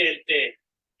 haste khelte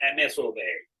MS ho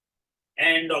gaye.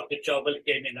 And Dr. Chaubal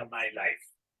came into my life.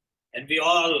 And we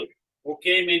all who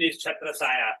came in his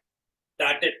Chhatrasaya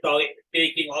started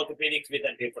taking orthopedics with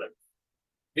a difference.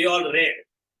 We all read,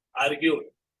 argued,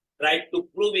 tried to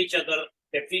prove each other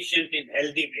deficient in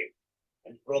healthy way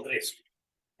and progressed.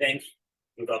 Thanks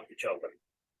to Dr. Chaubal.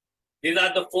 These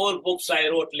are the 4 books I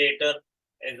wrote later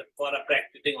for a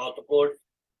practicing orthopod.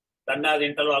 Tanna's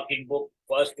interlocking book,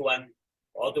 first one,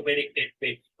 orthopedic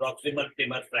tidbits, proximal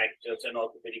femur fractures and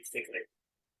orthopedic secret.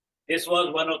 This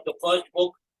was one of the first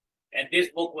books, and this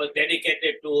book was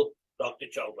dedicated to Dr.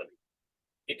 Chaubal.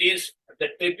 It is the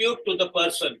tribute to the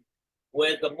person who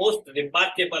has the most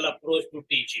remarkable approach to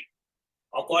teaching.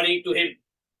 According to him,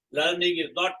 learning is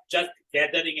not just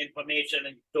gathering information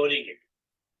and storing it.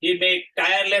 He made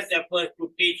tireless efforts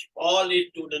to teach all his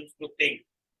students to think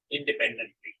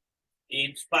independently. He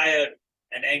inspired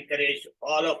and encouraged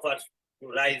all of us to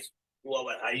rise to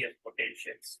our highest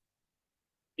potentials.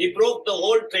 He broke the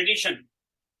old tradition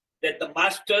that the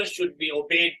master should be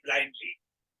obeyed blindly.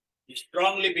 He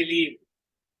strongly believed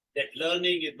that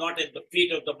learning is not at the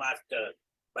feet of the master,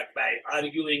 but by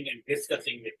arguing and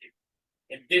discussing with him.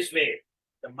 In this way,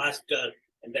 the master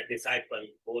and the disciple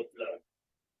both learn.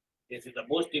 This is the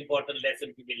most important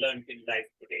lesson to be learned in life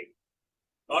today.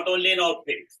 Not only in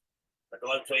orthopedics, but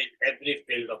also in every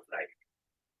field of life.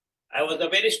 I was a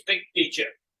very strict teacher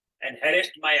and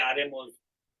harassed my RMOs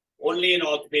only in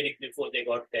orthopedics before they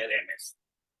got their MS.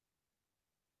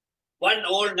 One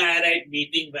old Nairite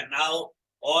meeting when now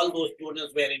all those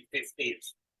students were in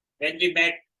 50s. When we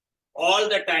met all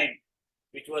the time,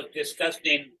 which was discussed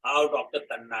in how Dr.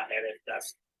 Tanna harassed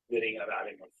us during our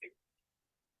RMO shift.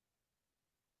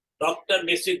 Dr.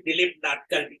 Mrs. Dilip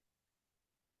Natkarni,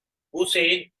 who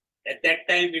said at that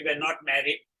time we were not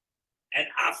married, and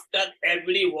after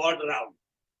every ward round,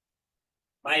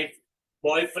 my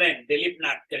boyfriend Dilip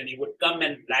Natkarni would come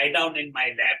and lie down in my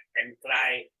lap and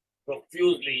cry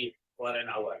profusely for an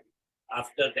hour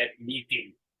after that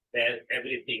meeting where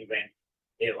everything went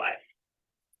haywire.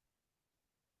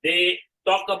 They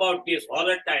talk about this all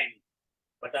the time,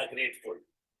 but are grateful.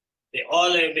 They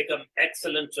all have become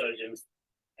excellent surgeons,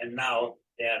 and now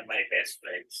they are my best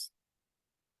friends.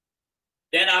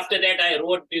 Then after that, I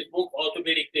wrote this book,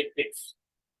 Orthopedic Tidbits.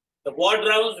 The ward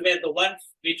rounds were the ones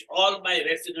which all my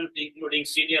residents, including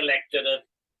senior lecturers,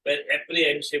 were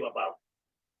apprehensive about.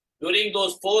 During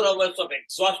those 4 hours of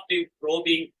exhaustive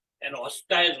probing and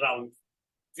hostile rounds,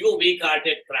 few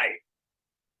weak-hearted cried,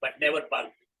 but never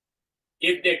bulked.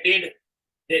 If they did,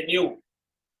 they knew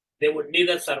they would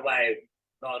neither survive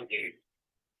nor gain.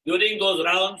 During those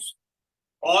rounds,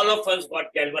 all of us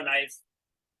got galvanized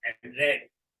and read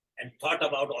and thought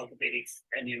about orthopedics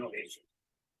and innovation.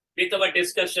 With our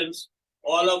discussions,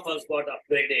 all of us got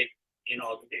upgraded in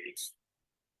orthopedics.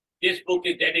 This book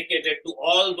is dedicated to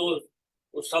all those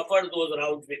who suffered those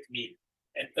rounds with me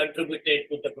and contributed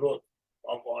to the growth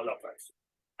of all of us.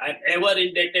 I am ever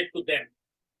indebted to them,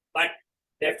 but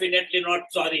definitely not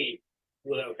sorry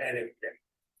to have harassed them.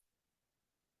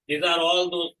 These are all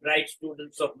those bright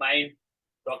students of mine.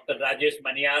 Dr. Rajesh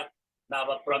Maniyar, now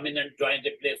a prominent joint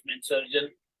replacement surgeon.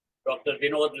 Dr.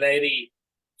 Vinod Lahiri,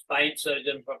 spine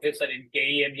surgeon, professor in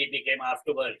KEM, he became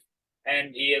afterwards.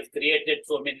 And he has created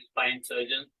so many spine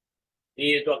surgeons.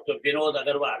 He is Dr. Vinod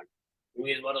Agarwal, who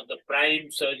is one of the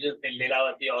prime surgeons in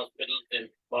Lilavati hospitals in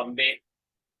Bombay.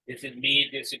 This is me.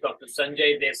 This is Dr.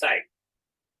 Sanjay Desai,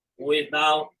 who is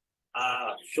now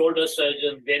a shoulder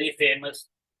surgeon, very famous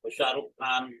for Shah Rukh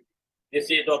Khan. This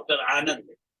is Dr. Anand.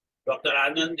 Dr.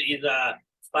 Anand is a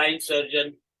spine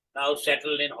surgeon, now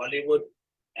settled in Hollywood,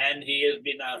 and he has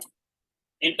been an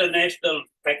international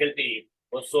faculty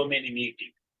for so many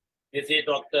meetings. This is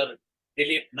Dr.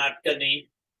 Dilip Nadkarni,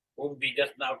 whom we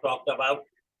just now talked about,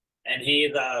 and he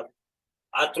is a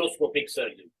arthroscopic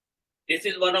surgeon. This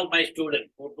is one of my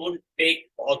students who don't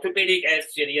take orthopedic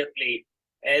as seriously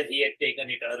as he had taken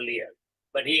it earlier.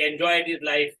 But he enjoyed his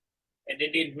life and he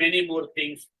did many more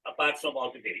things apart from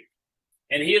orthopedic.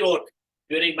 And he wrote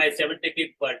during my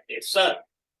 75th birthday, "Sir,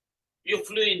 you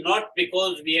flew in not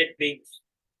because we had wings,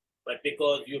 but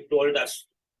because you told us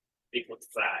we could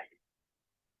fly."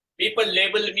 People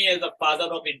label me as the father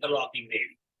of interlocking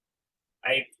navy.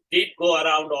 I did go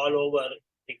around all over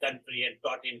the country and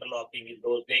taught interlocking in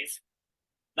those days.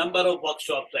 Number of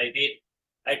workshops I did.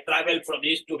 I traveled from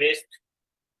east to west.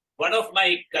 One of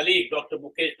my colleagues, Dr.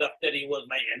 Mukesh Daftari, was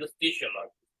my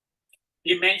anesthesiologist.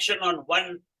 He mentioned on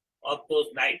one of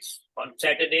those nights, on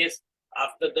Saturdays,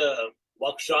 after the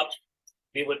workshops,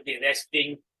 we would be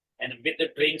resting, and with the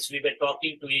drinks, we were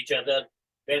talking to each other,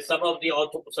 where some of the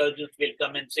ortho surgeons will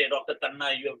come and say, "Dr.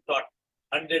 Tanna, you have taught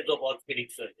hundreds of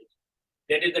orthopedic surgeons."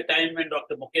 That is the time when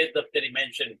Dr. Mukesh Daftari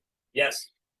mentioned,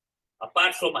 yes,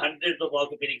 apart from hundreds of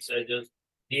orthopedic surgeons,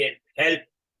 he had helped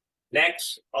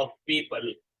lakhs of people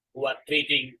who are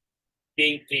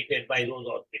being treated by those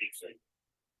orthopedic surgeons.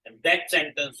 And that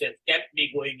sentence has kept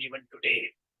me going even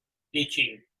today,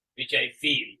 teaching, which I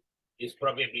feel is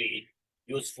probably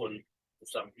useful to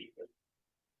some people.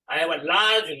 I have a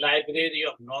large library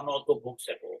of non-ortho books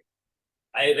at home.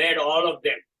 I read all of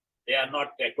them. They are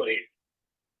not decorated.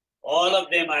 All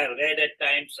of them I read at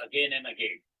times again and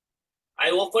again. I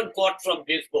often quote from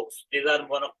these books. These are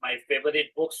one of my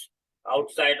favorite books.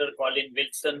 Outsider, Colin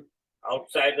Wilson.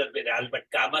 Outsider with Albert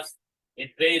Camus.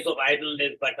 In Praise of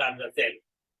Idleness, Bertrand Russell.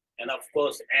 And of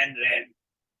course, Ayn Rand,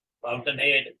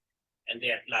 Fountainhead, and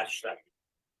the Atlas Shrugged.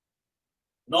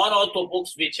 Non-ortho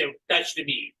books which have touched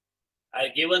me.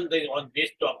 I've given on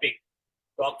this topic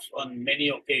talks on many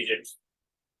occasions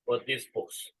for these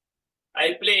books.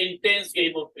 I play intense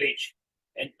game of bridge,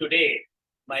 and today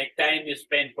my time is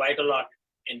spent quite a lot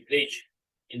in bridge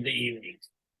in the evenings.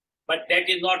 But that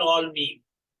is not all me.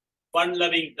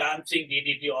 Fun-loving dancing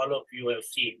DDT, all of you have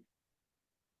seen.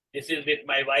 This is with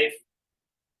my wife.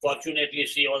 Fortunately,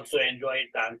 she also enjoyed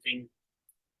dancing.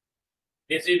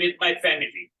 This is with my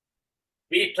family.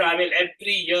 We travel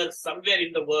every year somewhere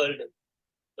in the world.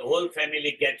 The whole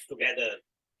family gets together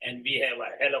and we have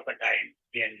a hell of a time.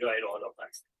 We enjoy it, all of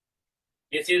us.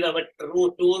 This is our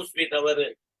true tours with our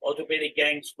orthopedic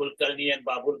gangs, Kulkarni and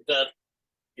Babulkar.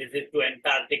 This is to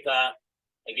Antarctica.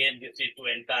 Again, this is to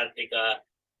Antarctica.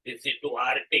 This is to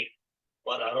Arctic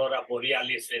for Aurora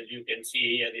Borealis, as you can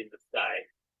see here in the sky.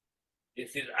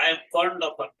 This is, I am fond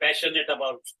of, passionate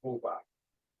about scuba.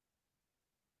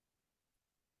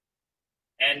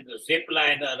 And the zip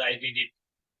liner, I did it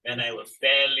when I was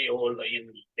fairly old,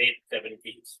 in late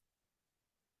 70s.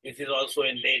 This is also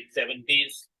in late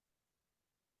 70s.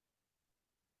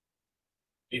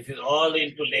 This is all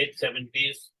into late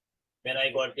 70s when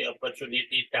I got the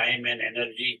opportunity, time and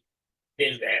energy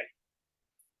till there.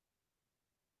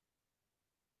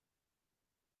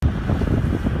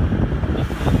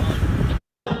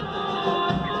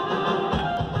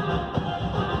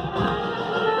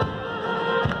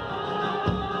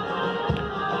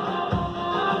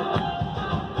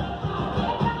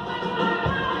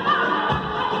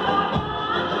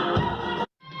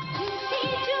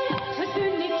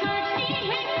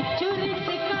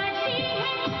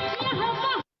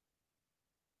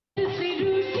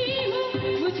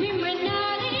 मुझे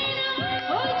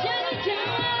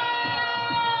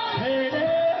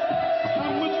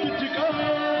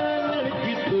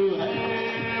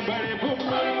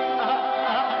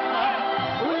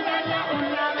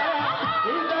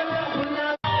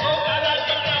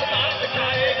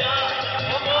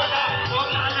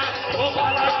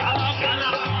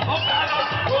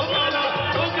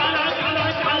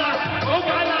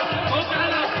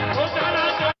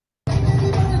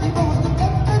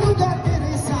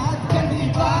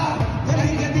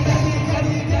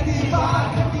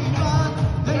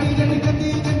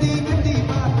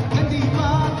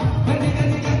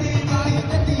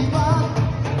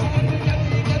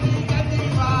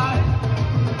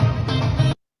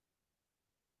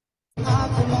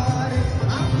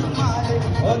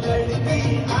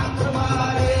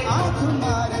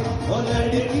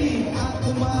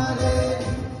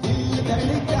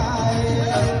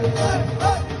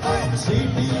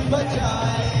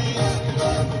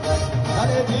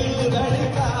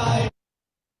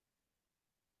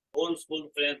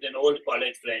students, an old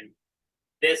college friend,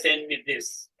 they send me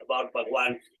this about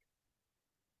Bhagwan.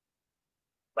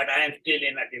 But I am still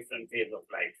in a different phase of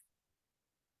life.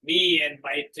 Me and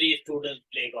my 3 students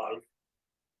play golf.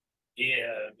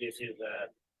 Here, this is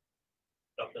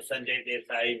Dr. Sanjay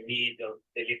Desai, me,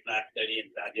 Dilip Natkari,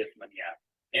 and Rajesh Manya.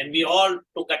 And we all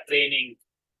took a training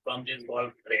from this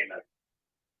golf trainer.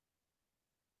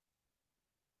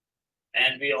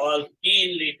 And we all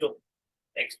keenly took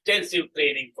extensive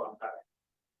training from her.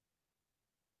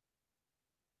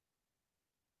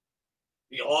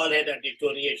 We all had a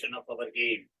deterioration of our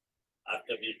game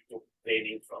after we took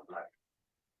training from her.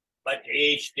 But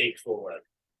age takes over.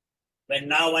 When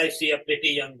now I see a pretty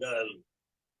young girl,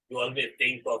 you always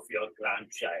think of your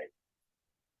grandchild.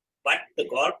 But the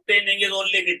golf training is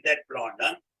only with that blonde.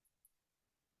 Huh?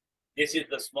 This is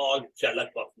the small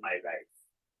झलक of my life.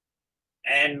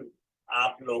 And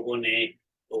आप लोगों ने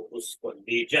तो उसको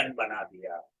legion बना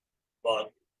दिया.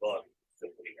 बहुत बहुत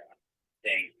शुक्रिया.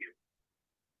 Thank you.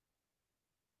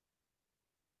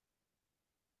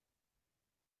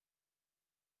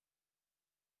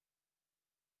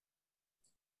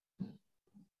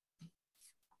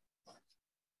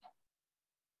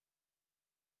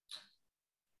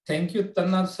 Thank you,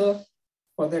 Tanna sir,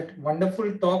 for that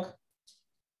wonderful talk.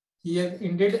 He has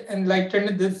indeed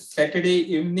enlightened this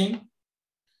Saturday evening.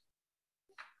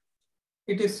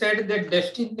 It is said that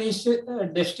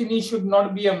destiny should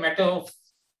not be a matter of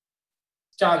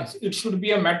chance. It should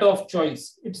be a matter of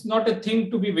choice. It's not a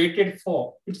thing to be waited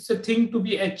for. It's a thing to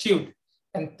be achieved.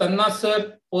 And Tanna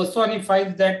sir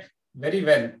personifies that very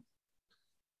well.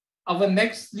 Our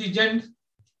next legend,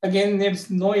 again, needs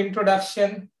no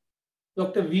introduction.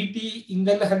 Dr. V.T.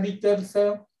 Ingalhalikar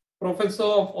sir, Professor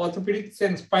of Orthopedics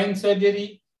and Spine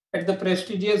Surgery at the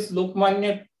prestigious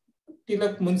Lokmanya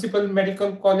Tilak Municipal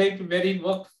Medical College, where he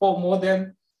worked for more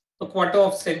than a quarter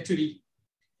of century.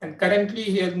 And currently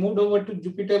he has moved over to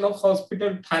Jupiter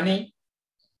Hospital, Thane.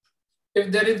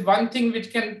 If there is one thing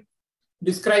which can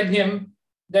describe him,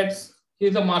 that's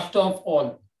he's a master of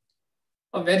all.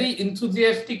 A very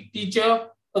enthusiastic teacher,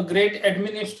 a great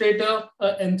administrator,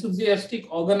 an enthusiastic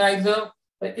organizer,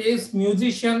 an ace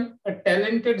musician, a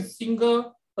talented singer,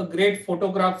 a great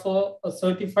photographer, a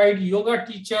certified yoga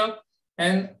teacher,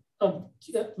 and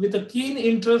with a keen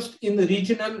interest in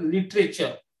regional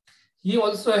literature. He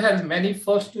also has many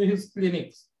firsts to his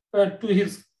clinics, to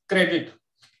his credit.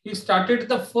 He started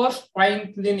the first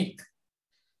spine clinic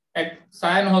at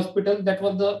Shyam Hospital. That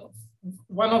was the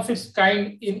one of its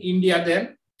kind in India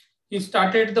then. He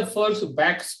started the first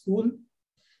back school.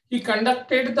 He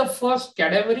conducted the first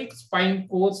cadaveric spine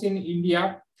course in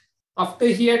India after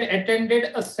he had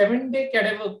attended a 7-day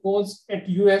cadaver course at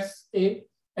USA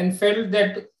and felt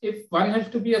that if one has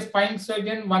to be a spine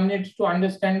surgeon, one needs to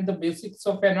understand the basics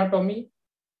of anatomy.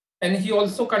 And he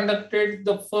also conducted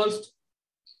the first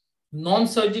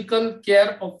non-surgical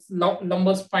care of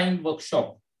lumbar spine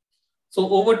workshop. So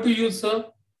over to you, sir.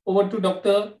 Over to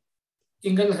Dr.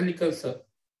 Ingalhalikar, sir.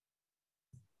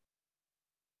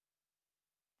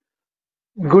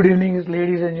 Good evening,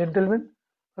 ladies and gentlemen.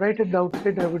 Right at the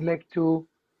outset, I would like to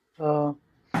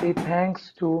say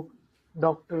thanks to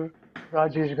Dr.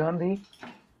 Rajesh Gandhi,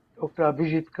 Dr.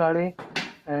 Abhijit Kale,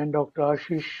 and Dr.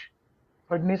 Ashish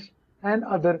Phadnis, and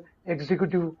other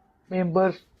executive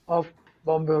members of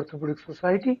Bombay Orthopedic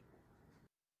Society.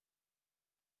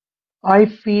 I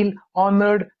feel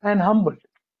honored and humbled.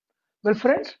 Well,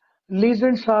 friends,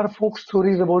 legends are folk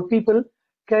stories about people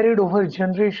carried over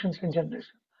generations and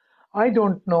generations. I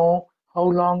don't know how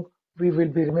long we will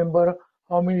be remembered,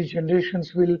 how many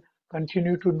generations will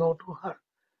continue to know to her.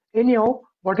 Anyhow,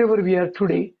 whatever we are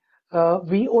today,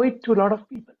 we owe it to a lot of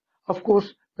people. Of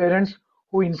course, parents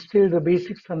who instilled the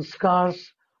basic sanskars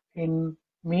in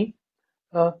me.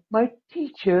 My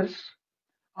teachers,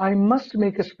 I must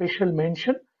make a special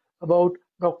mention about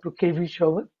Dr. K.V.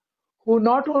 Chaubal, who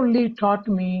not only taught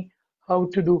me how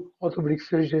to do orthopedic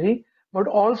surgery, but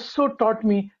also taught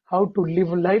me how to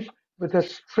live life with a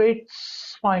straight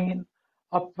spine,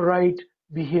 upright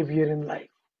behavior in life.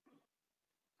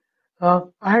 I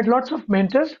had lots of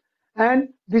mentors, and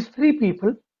these 3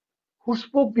 people who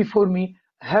spoke before me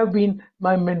have been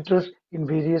my mentors in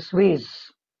various ways.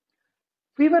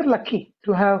 We were lucky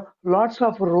to have lots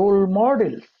of role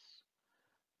models.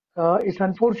 It's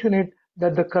unfortunate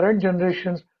that the current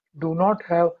generations do not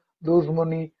have those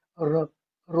many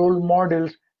role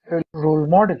models.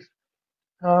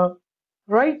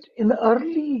 Right in the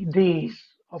early days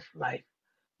of life,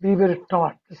 we were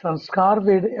taught the sanskar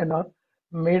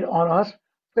made on us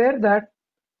were that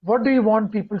what do you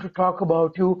want people to talk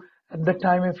about you at the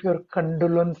time of your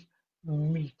condolence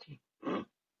meeting?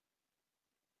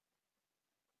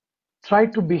 try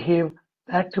to behave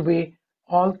that way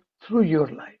all through your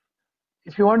life.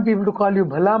 If you want people to call you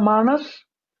Bhala Manas,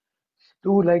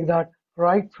 do like that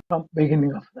right from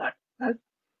beginning of that. Well,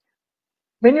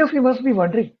 many of you must be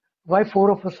wondering why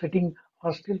 4 of us sitting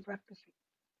are still practicing.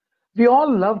 We all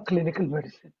love clinical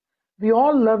medicine. We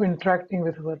all love interacting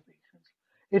with our patients.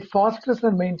 It fosters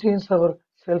and maintains our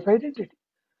self-identity.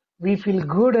 We feel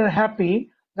good and happy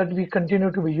that we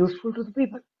continue to be useful to the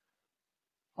people.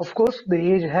 Of course, the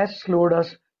age has slowed us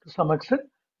to some extent,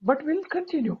 but we'll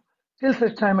continue till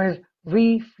such time as we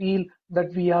feel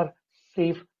that we are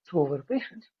safe to our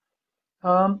patients.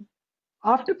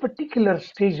 After a particular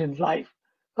stage in life,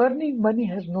 earning money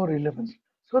has no relevance.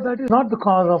 So that is not the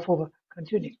cause of our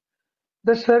continuing.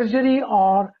 The surgery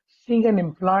or seeing an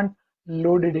implant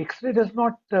loaded X-ray does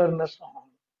not turn us on.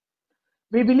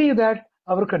 We believe that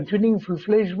our continuing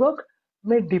full-fledged work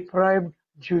may deprive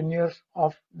juniors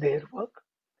of their work.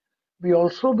 We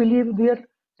also believe that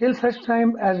till such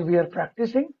time as we are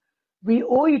practicing, we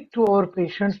owe it to our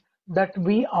patients that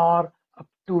we are up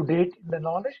to date in the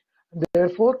knowledge. And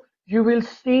therefore, you will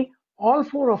see all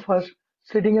 4 of us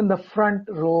sitting in the front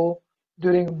row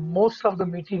during most of the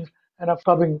meetings and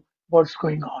absorbing what's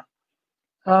going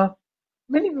on.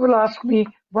 Many people ask me,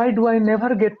 why do I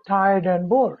never get tired and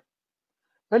bored?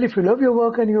 Well, if you love your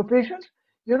work and your patients,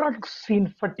 you're not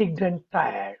seen fatigued and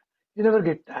tired. You never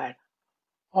get tired.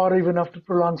 Or even after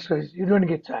prolonged surgery, you don't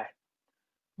get tired.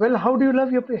 Well, how do you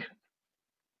love your patient?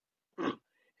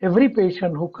 Every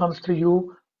patient who comes to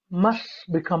you must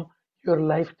become your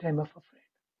lifetime of a friend.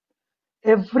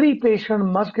 Every patient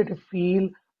must get a feel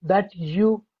that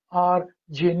you are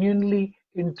genuinely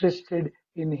interested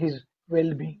in his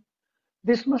well-being.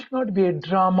 This must not be a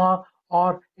drama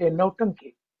or a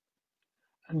nautanki.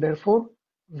 And therefore,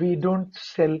 we don't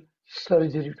sell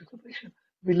surgery to the patient.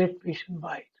 We let patient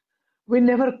buy it. We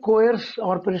never coerce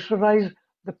or pressurize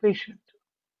the patient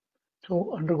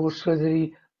to undergo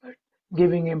surgery, by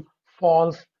giving him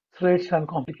false threats and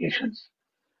complications.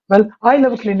 Well, I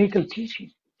love clinical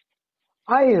teaching.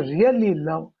 I really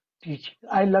love teaching.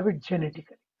 I love it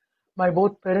genetically. My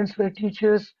both parents were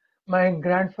teachers. My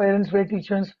grandparents were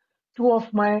teachers. 2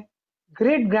 of my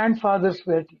great grandfathers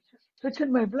were teachers. So it's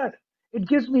in my blood. It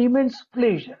gives me immense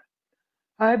pleasure.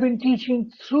 I have been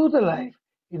teaching through the life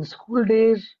in school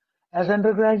days, as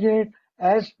undergraduate,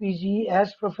 as PG,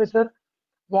 as professor.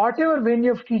 Whatever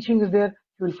venue of teaching is there,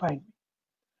 you will find me.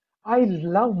 I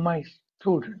love my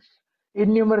students.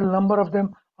 Innumerable number of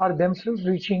them are themselves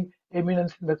reaching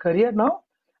eminence in the career now,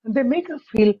 and they make us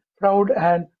feel proud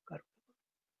and comfortable.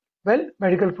 Well,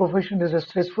 medical profession is a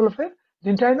stressful affair.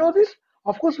 Didn't I know this?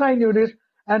 Of course I knew this.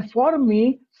 And for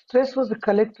me, stress was a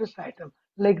collector's item,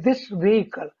 like this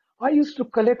vehicle. I used to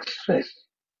collect stress.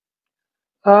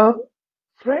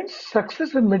 Friends,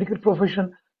 success in medical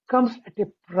profession comes at a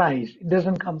price. It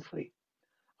doesn't come free.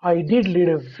 I did lead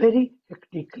a very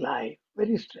hectic life,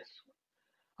 very stressful.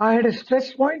 I had a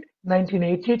stress point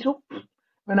 1982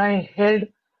 when I held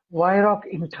WIROC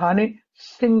in Tanna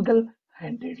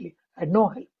single-handedly. I had no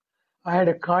help. I had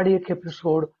a cardiac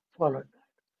episode followed that.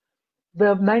 The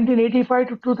 1985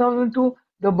 to 2002,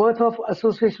 the birth of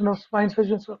Association of Spine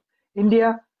Surgeons of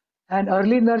India and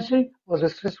early nursing was a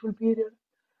stressful period.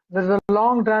 There's a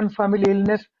long-run family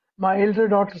illness. My elder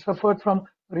daughter suffered from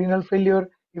renal failure.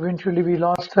 Eventually, we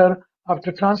lost her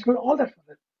after transplant. All that was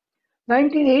it.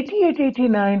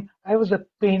 1988-89, I was a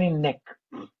pain in neck.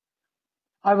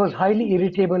 I was highly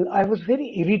irritable. I was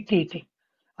very irritating.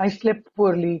 I slept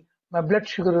poorly. My blood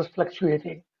sugar was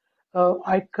fluctuating.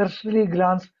 I cursorily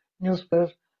glanced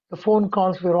newspapers. The phone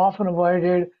calls were often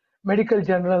avoided. Medical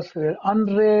journals were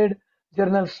unread.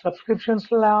 Journal subscriptions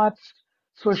lapsed.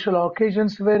 Social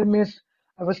occasions were missed.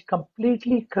 I was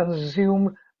completely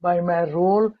consumed by my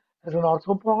role as an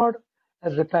orthopod,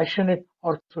 as a passionate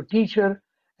ortho teacher,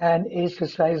 and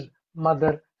exercise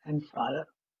mother and father.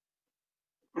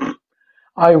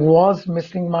 I was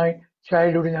missing my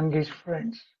childhood and young age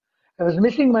friends. I was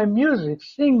missing my music,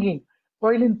 singing,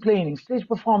 violin playing, stage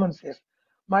performances,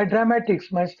 my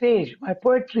dramatics, my stage, my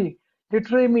poetry,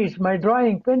 literary meets, my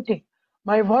drawing, painting,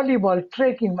 my volleyball,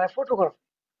 trekking, my photography.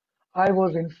 I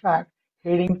was in fact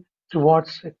heading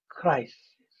towards a crisis.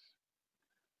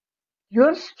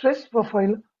 Your stress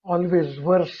profile always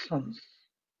worsens.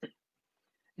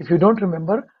 If you don't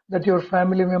remember that your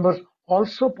family members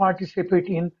also participate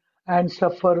in and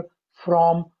suffer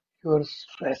from your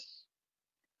stress.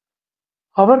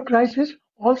 Our crisis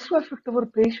also affect our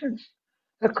patients.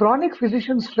 A chronic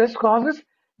physician stress causes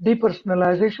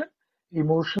depersonalization,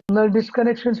 emotional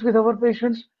disconnections with our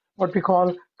patients, what we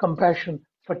call compassion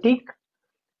fatigue,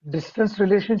 distance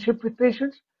relationship with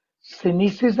patients,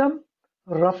 cynicism,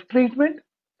 rough treatment,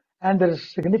 and there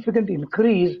is significant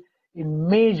increase in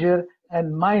major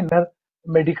and minor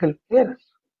medical errors.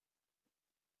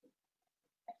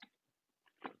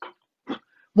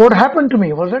 What happened to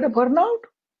me? Was that a burnout?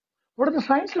 What are the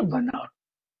signs of burnout?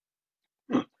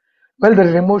 Well, there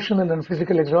is emotional and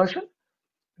physical exhaustion,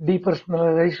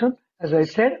 depersonalization, as I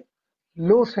said,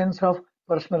 low sense of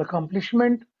personal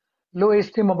accomplishment, low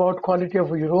esteem about quality of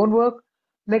your own work,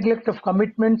 neglect of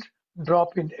commitments,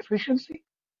 drop in efficiency.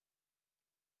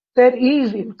 There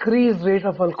is increased rate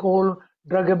of alcohol,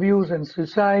 drug abuse, and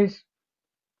suicides.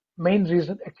 Main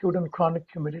reason, acute and chronic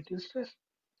cumulative stress.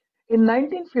 In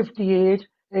 1958,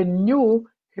 a new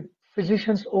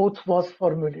physician's oath was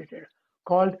formulated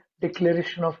called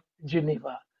Declaration of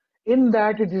Geneva. In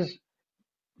that, it is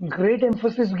great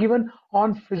emphasis given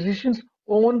on physicians'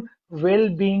 own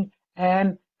well-being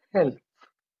and health.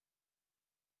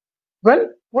 Well,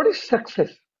 what is success?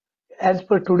 As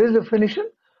per today's definition,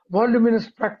 voluminous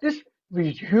practice with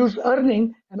huge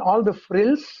earning and all the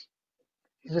frills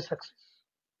is a success.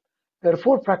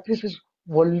 Therefore, practice is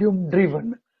volume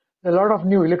driven. There are a lot of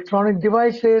new electronic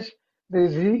devices. There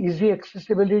is easy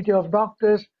accessibility of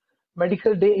doctors.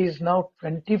 Medical day is now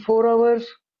 24 hours.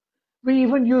 We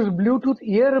even use Bluetooth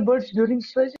earbuds during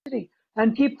surgery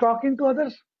and keep talking to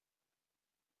others.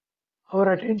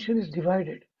 Our attention is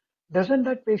divided. Doesn't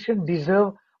that patient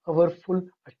deserve our full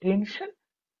attention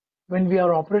when we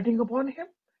are operating upon him?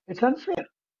 It's unfair.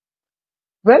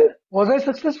 Well, was I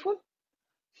successful?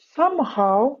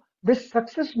 Somehow, this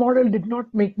success model did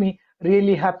not make me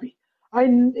really happy.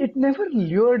 It never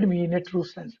lured me in a true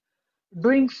sense.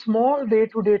 Doing small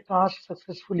day-to-day tasks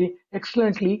successfully,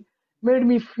 excellently, made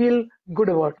me feel good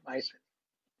about myself.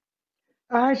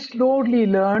 I slowly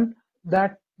learned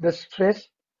that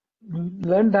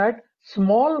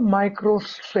small micro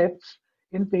steps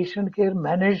in patient care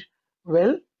managed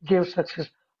well gave success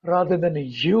rather than a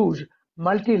huge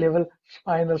multi-level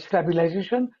spinal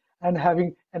stabilization and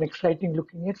having an exciting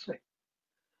looking X-ray.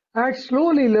 I had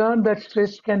slowly learned that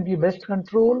stress can be best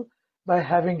controlled by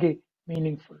having a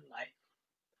meaningful life.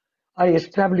 I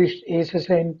established ASSI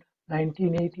in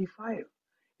 1985.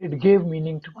 It gave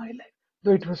meaning to my life,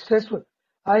 though it was stressful.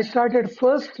 I started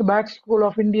first back school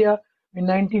of India in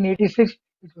 1986. It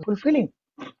was fulfilling.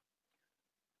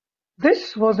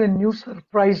 This was a new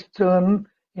surprise turn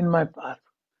in my path.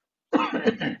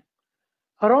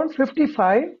 Around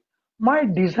 55, my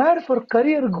desire for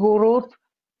career growth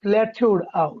plateaued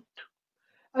out.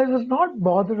 I was not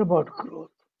bothered about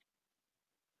growth.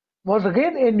 Was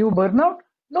again a new burnout?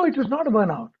 No, it was not a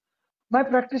burnout. My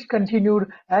practice continued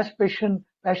as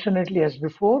passionately as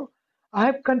before. I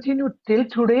have continued till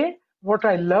today what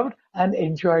I loved and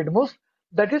enjoyed most,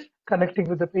 that is connecting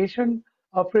with the patient,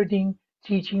 operating,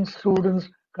 teaching students,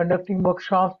 conducting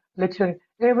workshops, lecturing,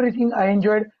 everything I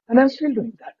enjoyed, and I'm still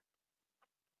doing that.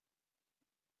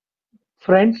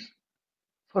 Friends,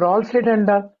 for all said and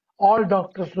done, all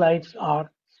doctors' lives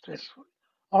are stressful.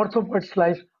 Orthopedics'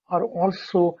 lives are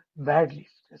also badly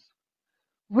stressful.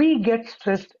 We get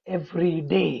stressed every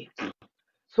day.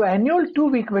 So annual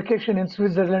 2-week vacation in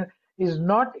Switzerland is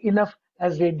not enough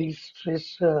as a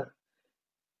de-stressor.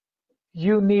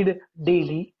 You need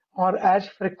daily or as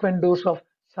frequent dose of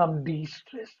some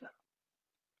de-stressor.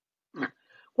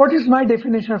 What is my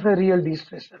definition of a real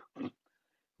de-stressor?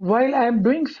 While I am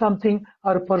doing something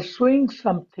or pursuing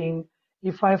something,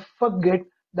 if I forget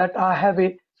that I have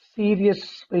a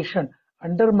serious patient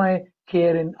under my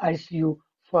care in ICU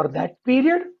for that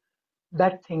period,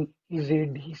 that thing is a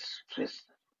de-stressor.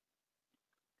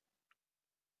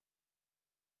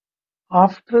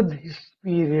 After this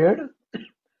period,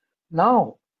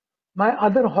 now my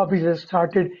other hobbies have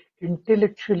started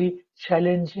intellectually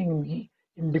challenging me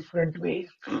in different ways.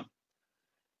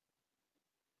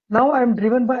 Now I am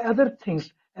driven by other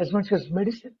things as much as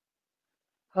medicine.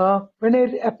 When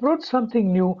I approach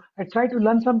something new, I try to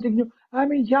learn something new.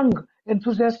 I'm a young,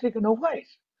 enthusiastic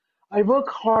novice. I work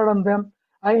hard on them.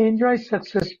 I enjoy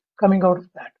success coming out of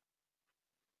that.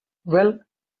 Well,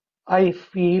 I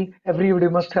feel everybody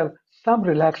must have some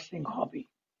relaxing hobby.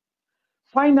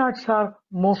 Fine arts are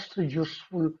most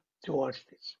useful towards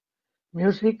this.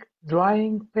 Music,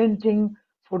 drawing, painting,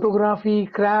 photography,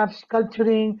 crafts,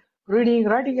 sculpturing, reading,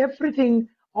 writing, everything,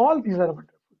 all these are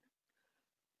wonderful.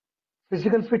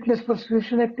 Physical fitness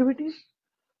pursuit activities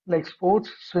like sports,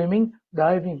 swimming,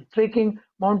 diving, trekking,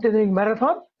 mountaineering,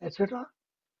 marathon, etc.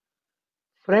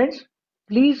 Friends,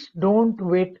 please don't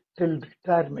wait till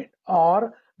retirement,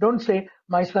 or don't say,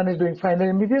 my son is doing final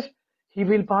MBBS, he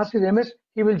will pass his MS,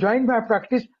 he will join my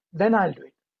practice, then I'll do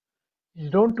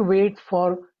it. Don't wait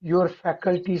for your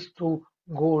faculties to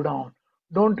go down.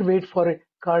 Don't wait for a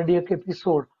cardiac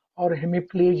episode or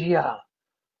hemiplegia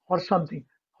or something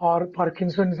or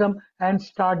Parkinsonism and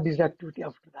start this activity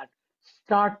after that.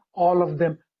 Start all of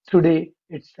them today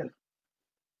itself.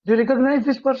 Do you recognize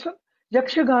this person?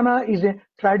 Yakshagana is a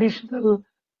traditional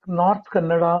North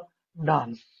Kannada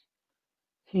dance.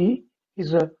 He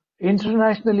is an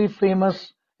internationally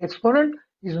famous exponent.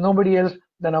 He is nobody else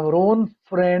than our own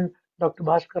friend, Dr.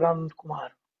 Bhaskaran Kumar.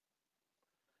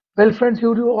 Well, friends,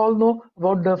 you all know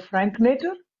about the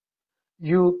Franknator.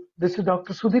 This is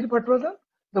Dr. Sudhir Patwardhan,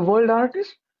 the world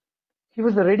artist. He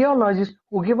was a radiologist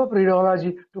who gave up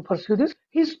radiology to pursue this.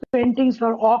 His paintings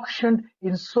are auctioned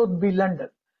in Sotheby, London,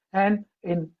 and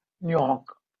in New York.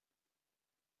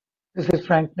 This is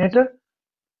Franknator.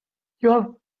 You have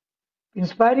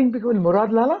inspiring people,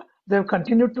 Murad Lala. They have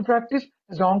continued to practice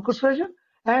as an oncosurgeon,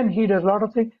 and he does a lot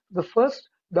of things. The first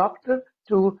doctor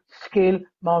to scale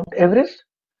Mount Everest.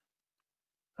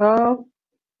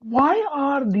 Why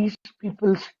are these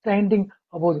people standing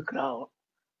above the crowd?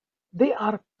 They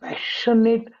are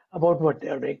passionate about what they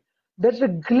are doing. There's a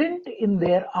glint in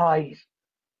their eyes.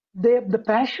 The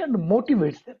passion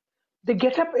motivates them. They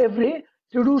get up every day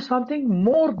to do something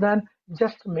more than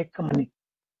just make money.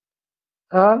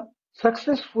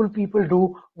 Successful people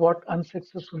do what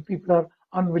unsuccessful people are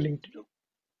unwilling to do.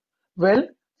 Well,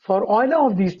 for all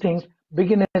of these things,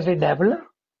 begin as a dabbler.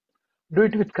 Do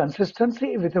it with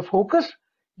consistency, with a focus.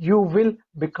 You will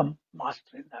become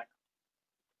master in that.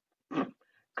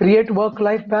 Create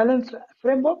work-life balance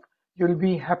framework. You'll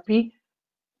be happy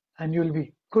and you'll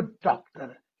be good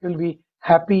doctor. You'll be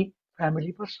happy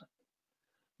family person.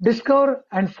 Discover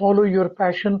and follow your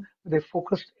passion with a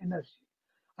focused energy.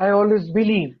 I always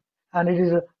believe, and it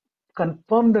is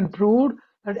confirmed and proved,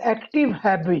 that active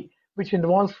hobby, which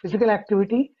involves physical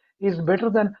activity, is better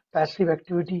than passive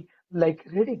activity like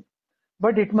reading.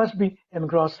 But it must be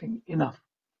engrossing enough.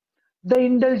 The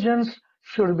indulgence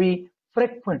should be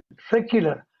frequent,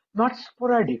 regular, not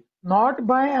sporadic, not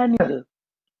biannual.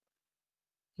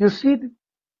 You see,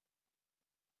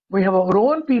 we have our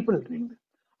own people doing this.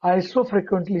 I so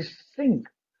frequently sing.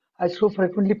 I so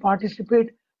frequently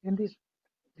participate in this.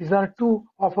 These are two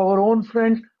of our own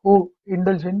friends who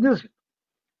indulge in music.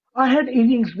 I had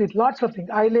innings with lots of things.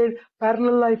 I led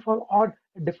parallel life for odd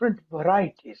different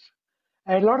varieties.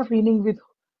 I had a lot of innings with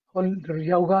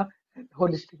yoga and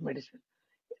holistic medicine.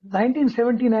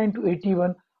 1979 to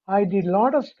 81, I did a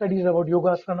lot of studies about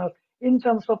yogasanas in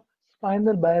terms of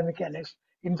spinal biomechanics,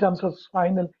 in terms of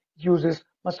spinal uses,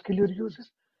 muscular uses.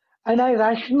 And I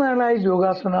rationalized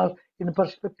yogasanas in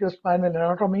perspective of spinal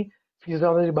anatomy,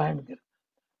 physiology, biomechanics.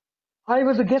 I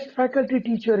was a guest faculty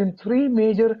teacher in 3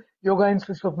 major yoga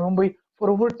institutes of Mumbai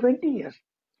for over 20 years.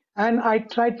 And I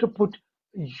tried to put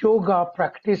yoga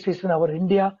practices in our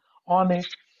India on a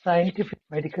scientific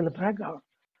medical background.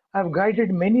 I've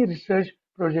guided many research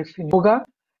projects in yoga,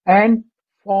 and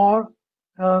for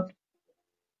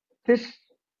this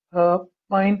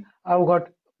mine, I've got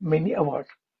many awards.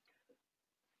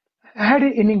 I had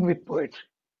an inning with poetry.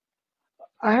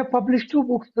 I have published 2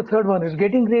 books. The third one is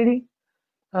getting ready.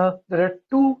 There are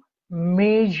 2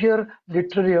 major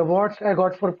literary awards I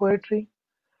got for poetry.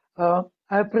 I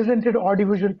have presented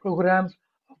audiovisual programs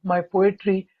of my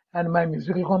poetry and my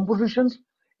musical compositions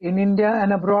in India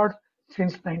and abroad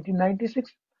since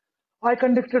 1996. I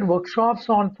conducted workshops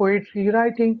on poetry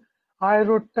writing. I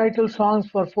wrote title songs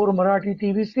for 4 Marathi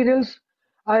TV serials.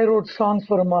 I wrote songs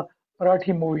for a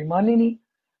Marathi movie Manini,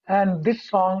 and this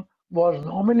song was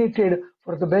nominated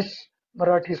for the best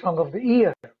Marathi song of the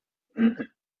year.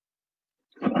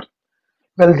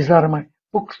 Well, these are my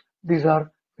books. These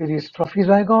are various trophies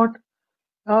I got.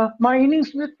 My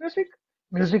innings with music.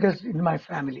 Music is in my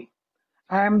family.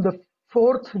 I am the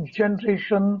 4th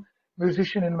generation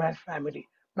musician in my family.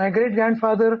 My great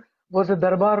grandfather was a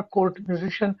Darbar court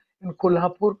musician in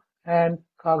Kolhapur and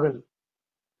Kagal.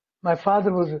 My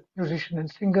father was a musician and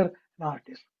singer and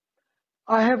artist.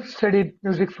 I have studied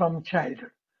music from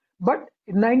childhood. But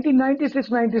in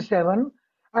 1996-97,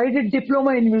 I did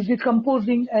diploma in music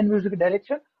composing and music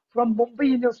direction from Mumbai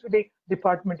University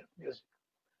Department of Music.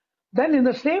 Then in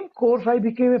the same course, I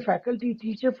became a faculty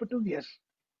teacher for 2 years.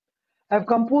 I've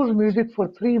composed music for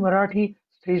 3 Marathi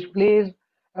stage plays.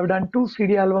 I've done 2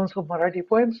 CD albums of Marathi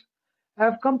poems.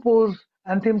 I've composed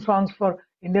anthem songs for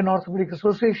Indian Orthopedic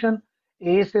Association,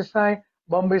 ASSI,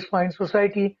 Bombay Spine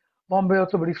Society, Bombay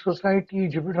Orthopedic Society,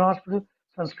 Jupiter Hospital,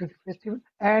 Sanskrit Festival,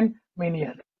 and many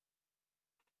others.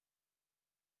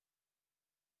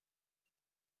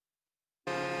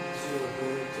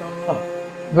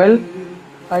 Well,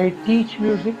 I teach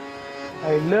music,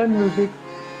 I learn music,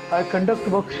 I conduct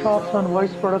workshops on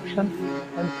voice production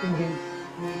and singing.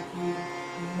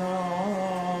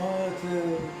 Nath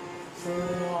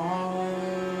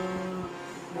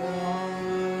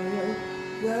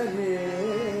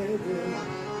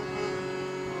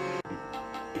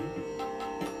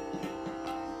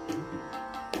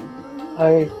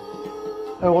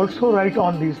I also write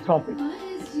on these topics.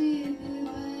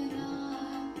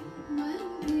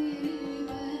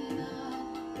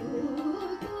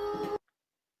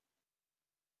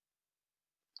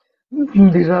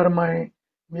 These are my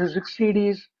music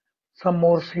CDs. Some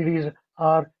more CDs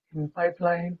are in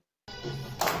pipeline.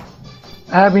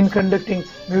 I have been conducting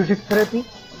music therapy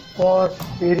for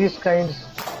various kinds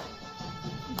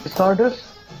of disorders,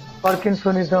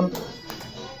 Parkinsonism,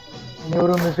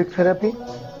 neuromusic therapy.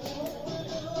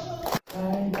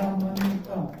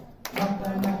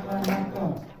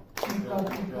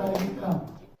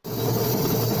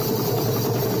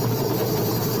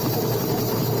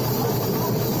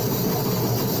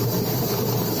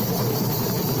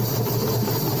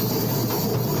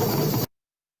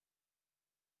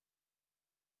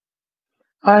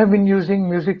 I have been using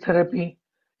music therapy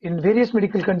in various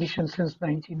medical conditions since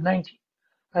 1990.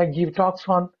 I give talks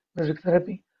on music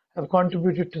therapy. I've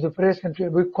contributed to the press and to a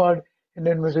book called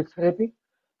Indian Music Therapy.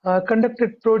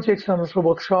 Conducted projects and also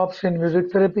workshops in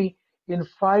music therapy in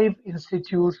 5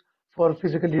 institutes for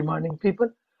physically demanding people.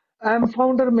 I am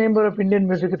founder member of Indian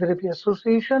Music Therapy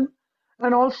Association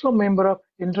and also member of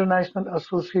International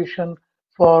Association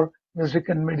for Music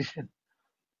and Medicine.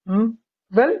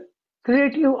 Well,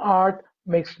 creative art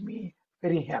makes me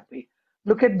very happy.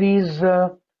 Look at these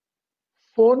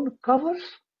phone covers.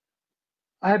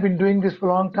 I have been doing this for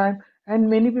a long time, and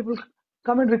many people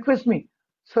come and request me,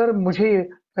 sir, मुझे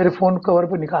मेरे phone cover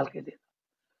पर निकाल के दे.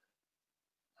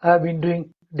 I have been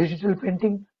doing digital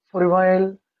painting for a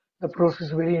while. The process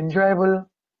is very enjoyable.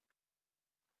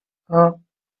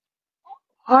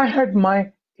 I had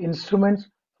my instruments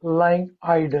lying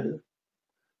idle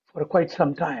for quite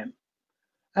some time.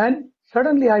 And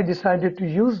suddenly I decided to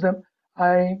use them.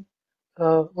 I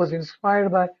was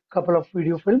inspired by a couple of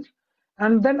video films.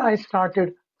 And then I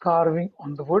started carving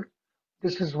on the wood.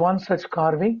 This is one such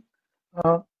carving.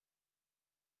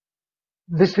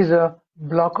 This is a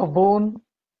block of bone,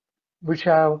 which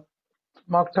I have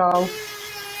marked out.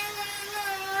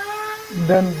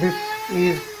 Then this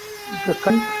is the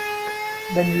cut.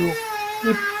 Then you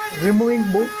keep removing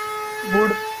wood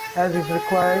as is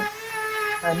required.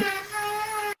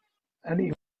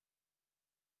 And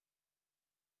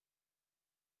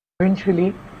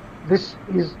eventually, this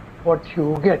is what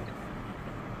you get.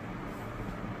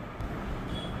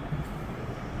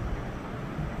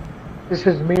 This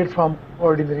is made from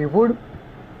ordinary wood.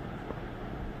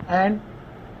 And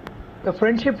the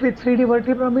friendship with 3D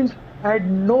vertebra means I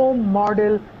had no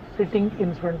model sitting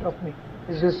in front of me.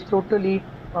 This is totally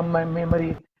from my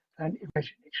memory and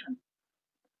imagination.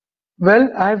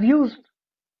 Well, I have used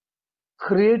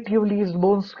creatively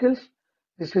bone skills.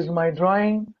 This is my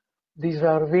drawing. These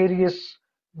are various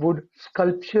wood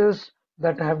sculptures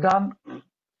that I have done.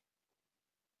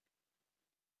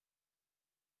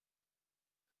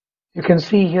 You can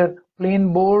see here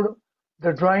plain board,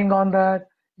 the drawing on that.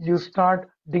 You start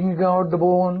digging out the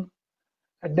bone.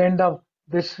 At the end of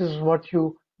this is what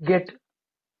you get.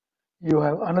 You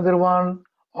have another one,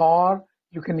 or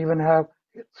you can even have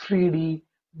 3D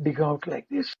dig out like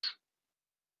this.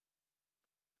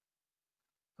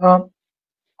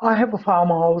 I have a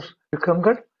farmhouse in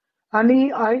Kamgarh,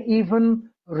 and I even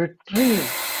retrieve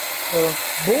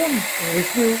bone,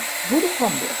 retrieve wood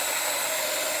from there.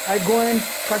 I go and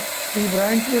cut tree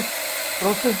branches,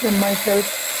 process them myself,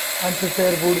 and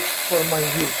prepare wood for my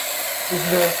use. This is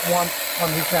the one on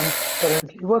which I'm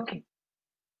currently working.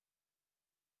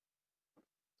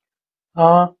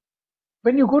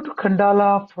 When you go to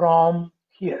Khandala from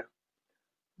here,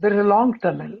 there is a long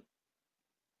tunnel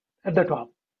at the top.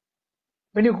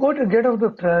 When you go to get out of the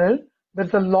tunnel,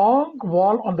 there's a long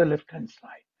wall on the left-hand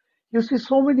side. You see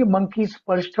so many monkeys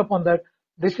perched up on that.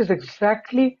 This is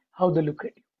exactly how they look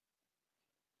at you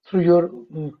through your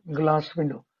glass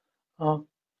window.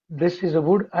 This is a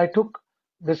wood I took.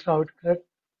 This how it cut.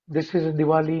 This is a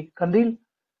Diwali Kandil.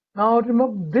 Now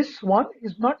remember, this one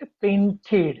is not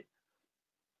painted.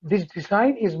 This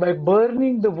design is by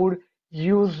burning the wood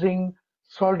using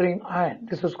soldering iron.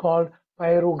 This is called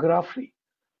pyrography.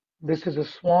 This is a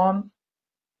swan.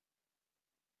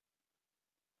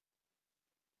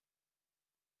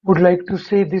 Would like to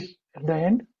say this at the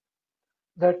end,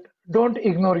 that don't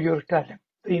ignore your talent,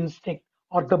 the instinct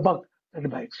or the bug that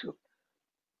bites you.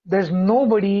 There's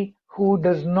nobody who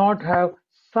does not have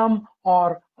some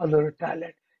or other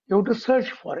talent. You have to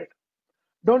search for it.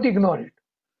 Don't ignore it.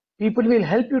 People will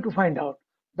help you to find out.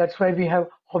 That's why we have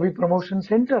Hobby Promotion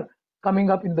Center coming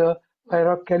up in the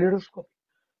WIROC Kaleidoscope.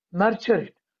 Nurture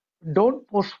it. Don't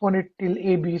postpone it till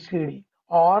ABCD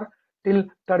or till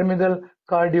terminal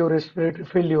cardiorespiratory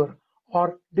failure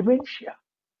or dementia.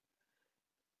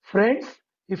 Friends,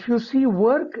 if you see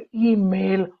work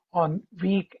email on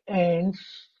weekends,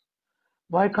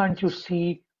 why can't you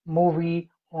see movie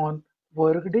on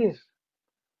work days?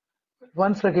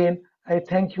 Once again, I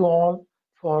thank you all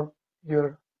for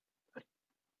your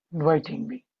inviting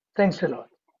me. Thanks a lot.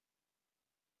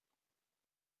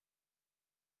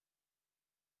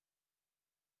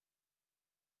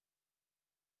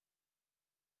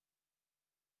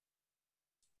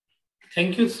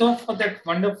 Thank you, sir, for that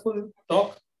wonderful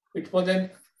talk. It was an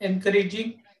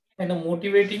encouraging and a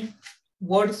motivating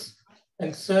words,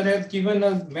 and sir has given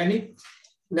us many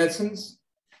lessons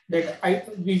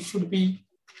that we should be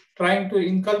trying to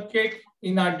inculcate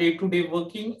in our day-to-day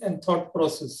working and thought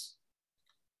process.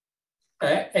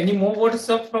 Any more words,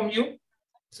 sir, from you?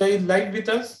 Sir is live with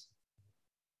us.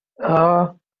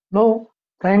 No,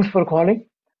 thanks for calling.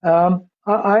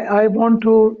 I want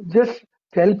to just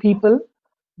tell people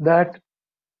that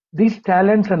these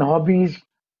talents and hobbies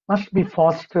must be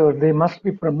fostered, they must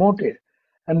be promoted.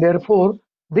 And therefore,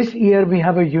 this year we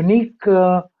have a unique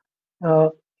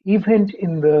event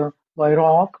in the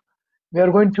WIROC. We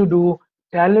are going to do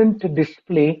talent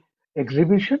display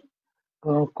exhibition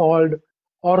called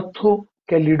Ortho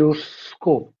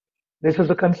Kaleidoscope. This is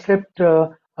a concept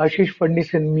Ashish,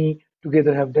 Phadnis and me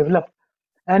together have developed.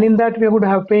 And in that we are going to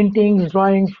have paintings,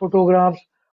 drawings, photographs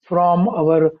from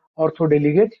our ortho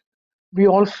delegates. We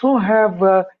also have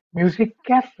a music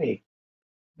cafe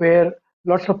where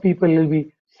lots of people will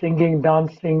be singing,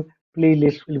 dancing,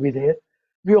 playlists will be there.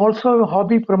 We also have a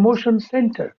hobby promotion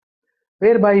center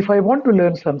whereby if I want to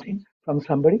learn something from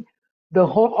somebody,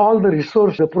 all the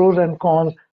resources, the pros and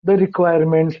cons, the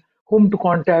requirements, whom to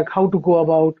contact, how to go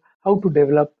about, how to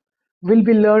develop, will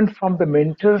be learned from the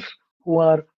mentors who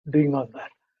are doing all that.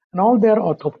 And all they are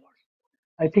orthopods.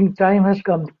 I think time has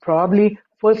come, probably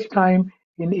first time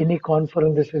in any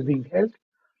conference this is being held.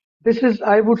 This is,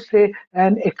 I would say,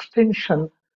 an extension,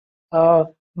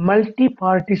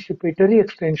 multi-participatory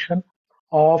extension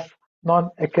of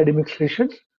non-academic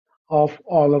sessions of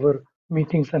all our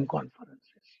meetings and conferences.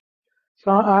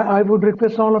 So I would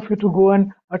request all of you to go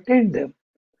and attend them.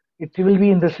 It will be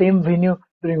in the same venue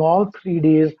during all 3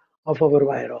 days of our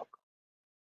WIROC.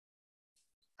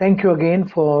 Thank you again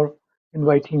for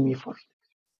inviting me first.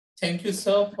 Thank you,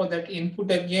 sir, for that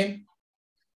input again.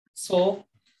 So,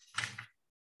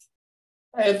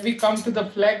 as we come to the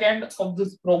flag end of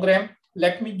this program,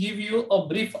 let me give you a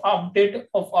brief update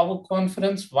of our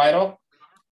conference, WIROC.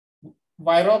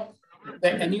 WIROC,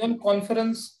 the annual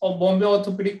conference of Bombay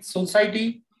Orthopedic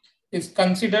Society, is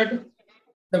considered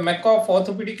the Mecca of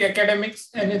orthopedic academics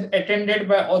and is attended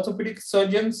by orthopedic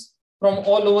surgeons from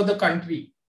all over the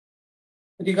country.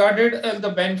 Regarded as the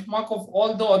benchmark of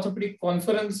all the orthopedic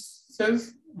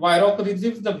conferences, WIROC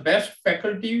receives the best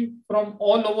faculty from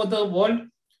all over the world,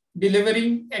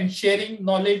 delivering and sharing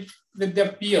knowledge with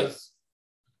their peers.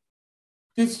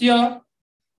 This year,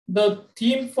 the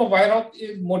theme for WIROC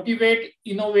is Motivate,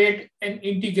 Innovate, and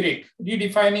Integrate,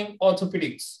 Redefining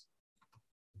Orthopedics.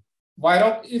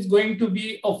 WIROC is going to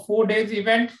be a 4-day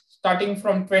event starting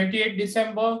from 28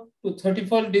 December to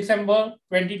 31st December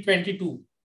 2022.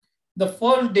 The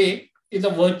first day is a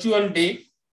virtual day,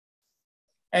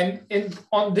 and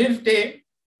on this day,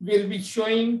 we'll be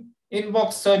showing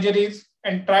in-box surgeries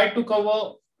and try to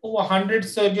cover over 100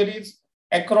 surgeries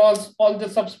across all the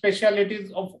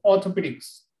subspecialties of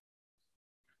orthopedics.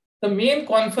 The main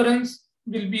conference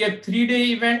will be a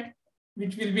 3-day event,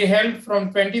 which will be held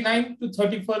from 29th to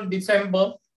 31st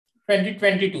December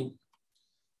 2022.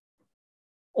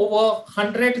 Over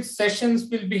 100 sessions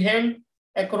will be held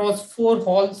across 4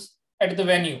 halls at the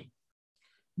venue.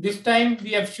 This time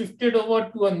we have shifted over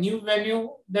to a new venue,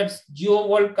 that's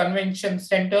GeoWorld Convention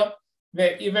Center,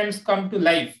 where events come to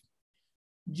life.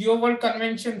 GeoWorld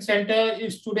Convention Center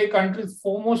is today country's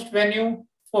foremost venue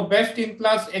for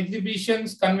best-in-class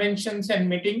exhibitions, conventions, and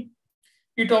meetings.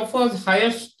 It offers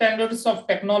highest standards of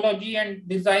technology and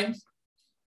designs,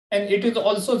 and it is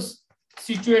also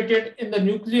situated in the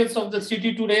nucleus of the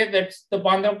city today, that's the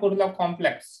Bandra Kurla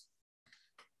complex.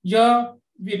 Here,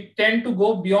 we tend to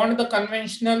go beyond the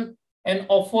conventional and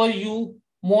offer you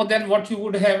more than what you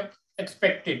would have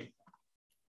expected.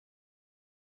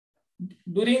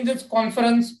 During this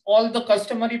conference, all the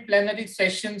customary plenary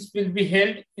sessions will be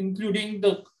held, including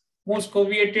the most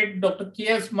coveted Dr.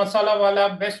 K.S.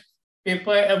 Masalawala Best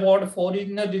Paper Award for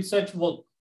original research work.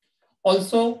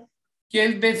 Also,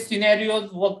 case-based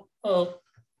scenarios work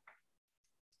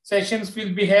sessions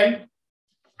will be held.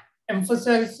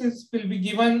 Emphasis will be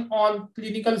given on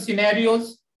clinical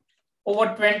scenarios.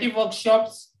 Over 20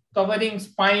 workshops covering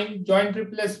spine, joint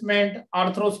replacement,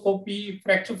 arthroscopy,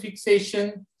 fracture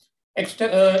fixation,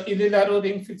 irregular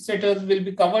ring fixators will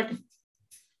be covered.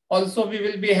 Also, we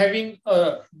will be having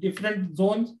different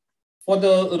zones for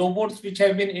the robots which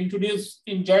have been introduced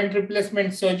in joint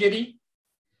replacement surgery.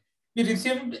 We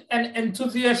received an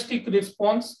enthusiastic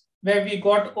response where we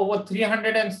got over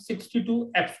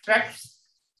 362 abstracts.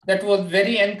 That was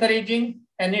very encouraging,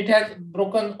 and it has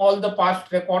broken all the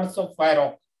past records of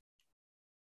WIROC.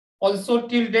 Also,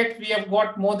 till date, we have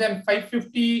got more than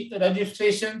 550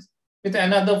 registrations with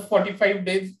another 45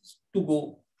 days to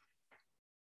go.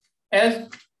 As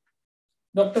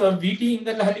Dr. V.T.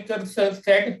 Ingalhalikar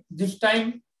said, this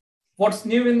time, what's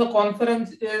new in the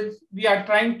conference is we are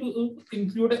trying to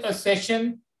include a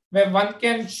session where one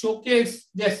can showcase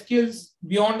their skills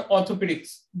beyond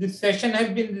orthopedics. This session has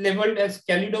been labeled as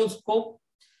Kaleidoscope,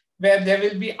 where there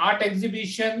will be art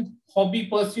exhibition, hobby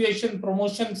persuasion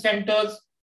promotion centers.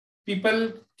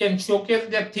 People can showcase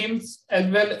their themes as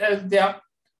well as their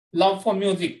love for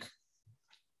music.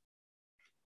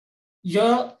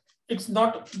 Here, it's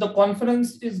not, the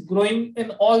conference is growing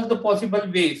in all the possible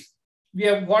ways. We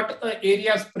have got an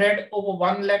area spread over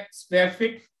 1 lakh square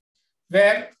feet,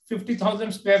 where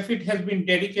 50,000 square feet has been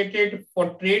dedicated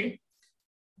for trade.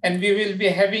 And we will be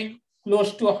having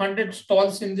close to 100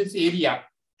 stalls in this area.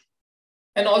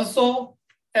 And also,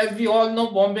 as we all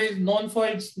know, Bombay is known for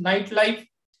its nightlife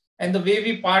and the way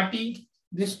we party.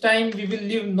 This time we will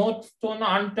leave no stone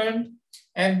unturned,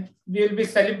 and we will be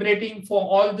celebrating for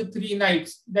all the 3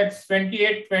 nights. That's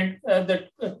 28,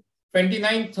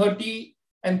 29, 30,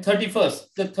 and 31st.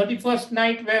 The 31st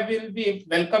night, where we will be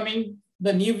welcoming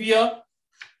the new year,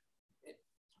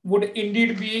 would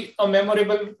indeed be a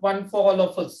memorable one for all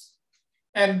of us.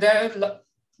 And the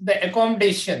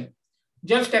accommodation,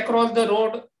 just across the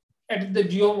road at the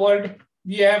Geo World,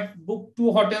 we have booked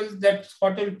 2 hotels, that's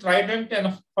Hotel Trident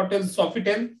and Hotel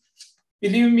Sofitel.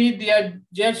 Believe me, they are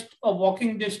just a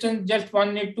walking distance, just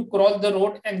one need to cross the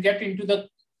road and get into the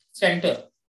center.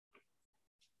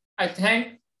 I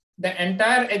thank the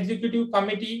entire executive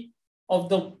committee of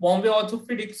the Bombay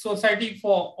Orthopedic Society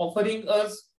for offering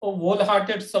us a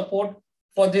wholehearted support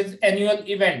for this annual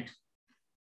event.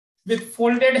 With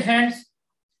folded hands,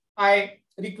 I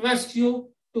request you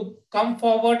to come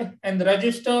forward and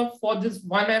register for this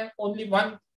one and only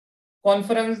one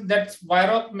conference, that's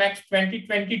WIROC Max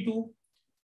 2022,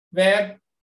 where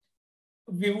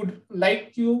we would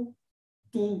like you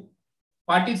to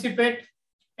participate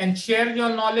and share your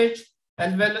knowledge,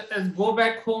 as well as go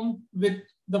back home with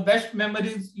the best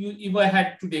memories you ever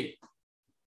had today.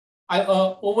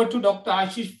 Over to Dr.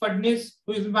 Ashish Phadnis,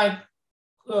 who is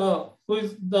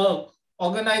the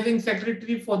organizing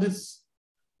secretary for this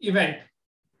event.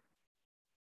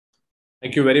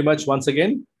 Thank you very much once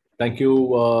again. Thank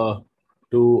you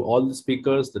to all the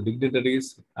speakers, the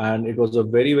dignitaries, and it was a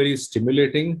very, very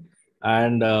stimulating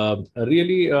and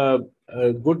really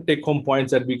good take-home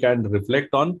points that we can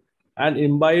reflect on and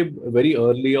imbibe very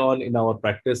early on in our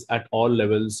practice at all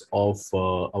levels of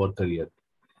our career.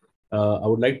 I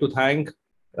would like to thank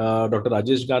Dr.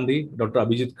 Rajesh Gandhi, Dr.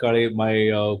 Abhijit Kale,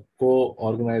 my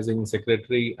co-organizing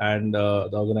secretary and the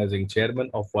organizing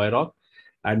chairman of WIROC,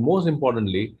 and most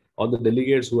importantly, all the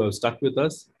delegates who have stuck with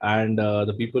us and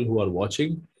the people who are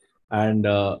watching, and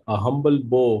a humble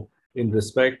bow in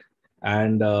respect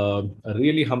and a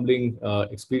really humbling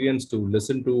experience to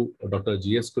listen to Dr.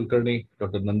 G.S. Kulkarni,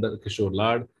 Dr. Nandu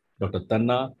Laud, Dr.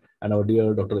 Tanna, and our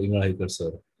dear Dr. Ingalhalikar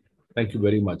sir. Thank you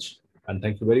very much. And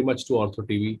thank you very much to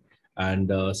OrthoTV.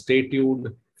 And stay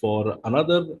tuned for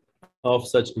another of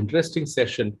such interesting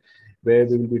session where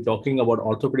we will be talking about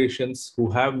orthopedicians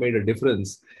who have made a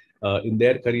difference in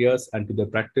their careers and to their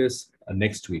practice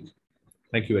next week.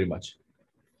 Thank you very much.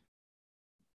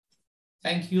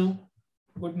 Thank you.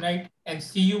 Good night, and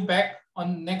see you back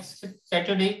on next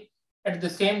Saturday at the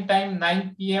same time,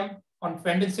 9 p.m. on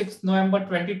 26th November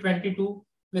 2022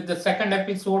 with the second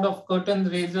episode of Curtain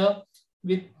Raiser,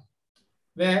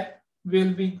 where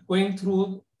we'll be going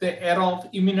through the era of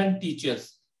eminent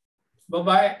teachers.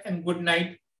 Bye-bye and good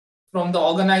night from the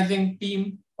organizing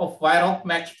team of WIROC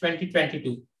Match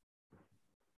 2022.